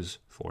use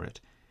for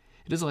it?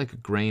 It is like a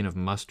grain of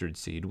mustard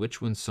seed,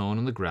 which when sown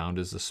on the ground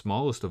is the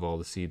smallest of all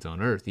the seeds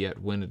on earth, yet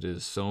when it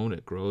is sown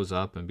it grows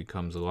up and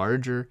becomes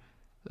larger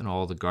than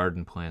all the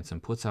garden plants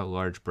and puts out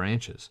large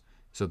branches,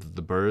 so that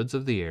the birds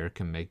of the air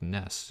can make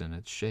nests in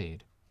its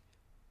shade."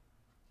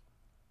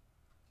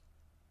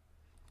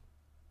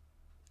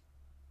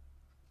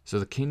 So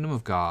the kingdom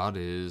of God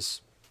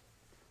it's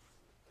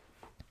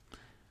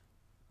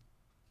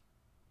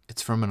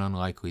from an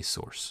unlikely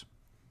source.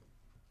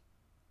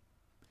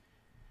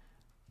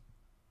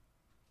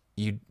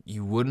 You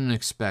wouldn't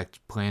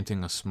expect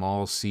planting a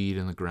small seed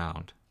in the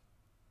ground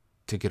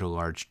to get a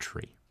large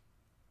tree.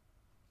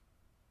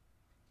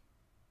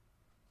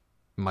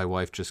 My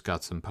wife just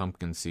got some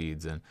pumpkin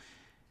seeds, and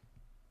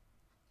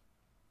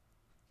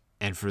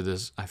for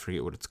this, I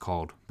forget what it's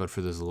called, but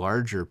for this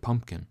larger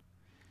pumpkin,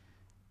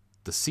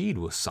 the seed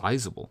was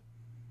sizable.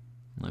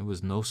 It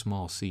was no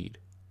small seed.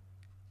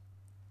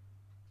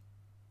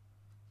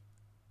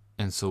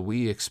 And so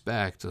we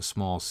expect a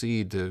small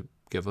seed to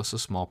give us a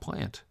small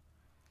plant.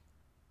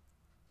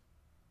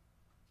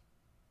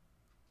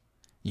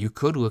 You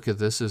could look at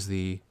this as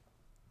the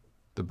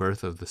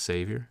birth of the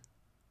Savior,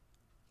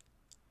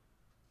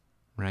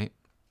 right?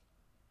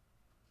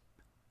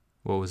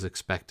 What was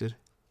expected?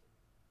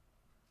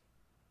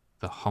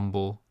 The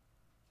humble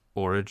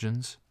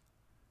origins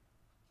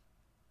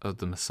of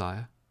the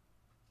Messiah.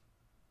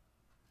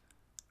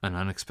 An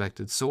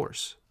unexpected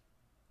source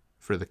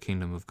for the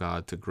kingdom of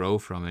God to grow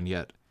from, and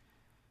yet,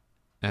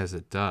 as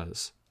it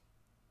does,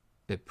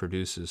 it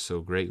produces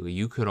so greatly.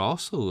 You could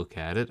also look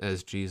at it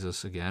as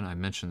Jesus, again, I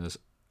mentioned this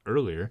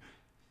earlier,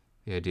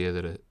 the idea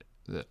that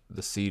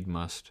the seed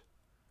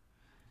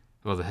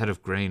the head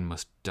of grain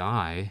must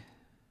die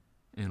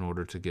in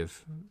order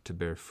to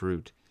bear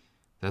fruit.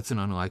 That's an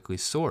unlikely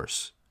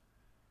source,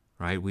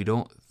 right? We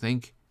don't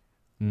think,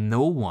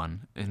 no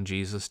one in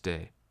Jesus'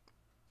 day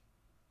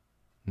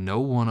No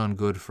one on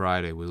Good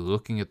Friday was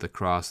looking at the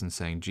cross and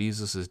saying,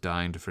 Jesus is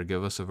dying to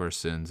forgive us of our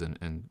sins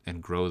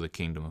and grow the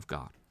kingdom of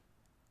God.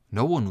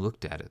 No one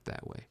looked at it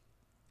that way.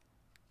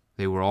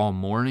 They were all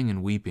mourning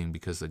and weeping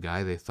because the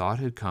guy they thought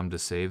had come to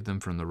save them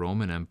from the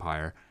Roman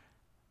Empire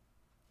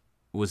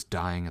was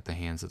dying at the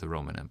hands of the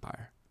Roman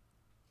Empire.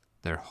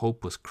 Their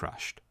hope was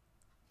crushed.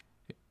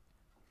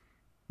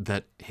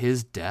 That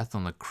his death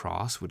on the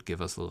cross would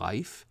give us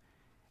life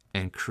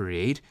and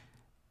create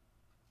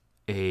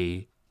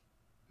a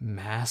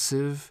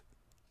massive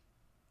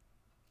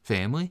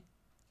family.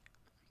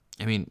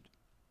 I mean,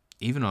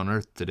 even on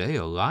earth today,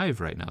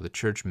 alive right now, the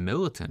church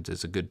militant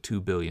is a good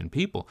 2 billion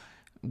people.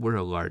 We're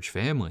a large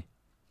family.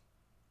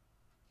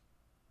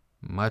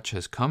 Much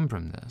has come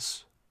from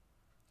this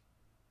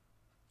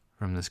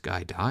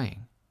guy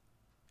dying.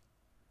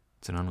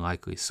 It's an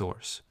unlikely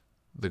source,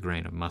 the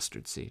grain of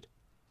mustard seed.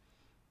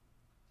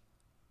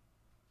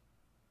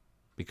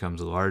 Becomes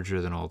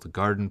larger than all the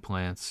garden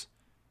plants,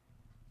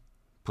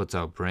 puts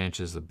out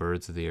branches the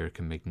birds of the air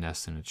can make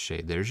nests in its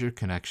shade. There's your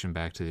connection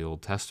back to the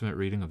Old Testament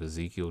reading of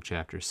Ezekiel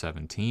chapter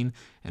 17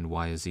 and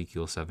why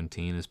Ezekiel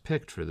 17 is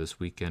picked for this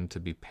weekend to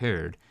be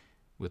paired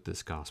with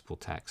this gospel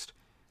text.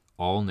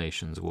 All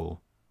nations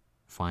will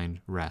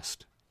find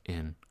rest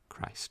in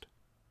Christ.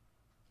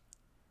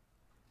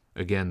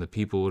 Again, the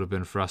people would have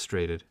been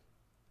frustrated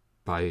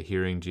by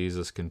hearing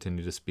Jesus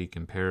continue to speak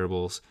in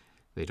parables.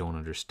 They don't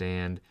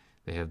understand.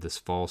 They have this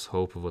false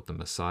hope of what the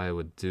Messiah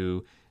would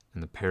do,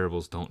 and the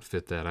parables don't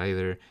fit that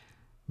either.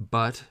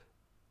 But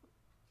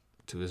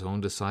to his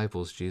own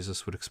disciples,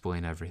 Jesus would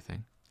explain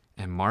everything.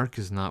 And Mark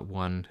is not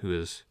one who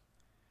is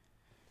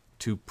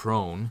too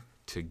prone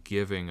to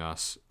giving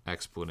us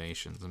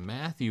explanations. And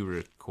Matthew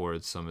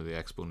records some of the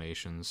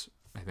explanations,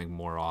 I think,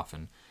 more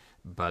often.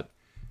 But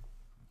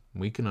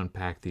we can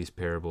unpack these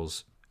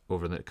parables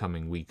over the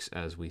coming weeks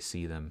as we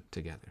see them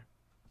together.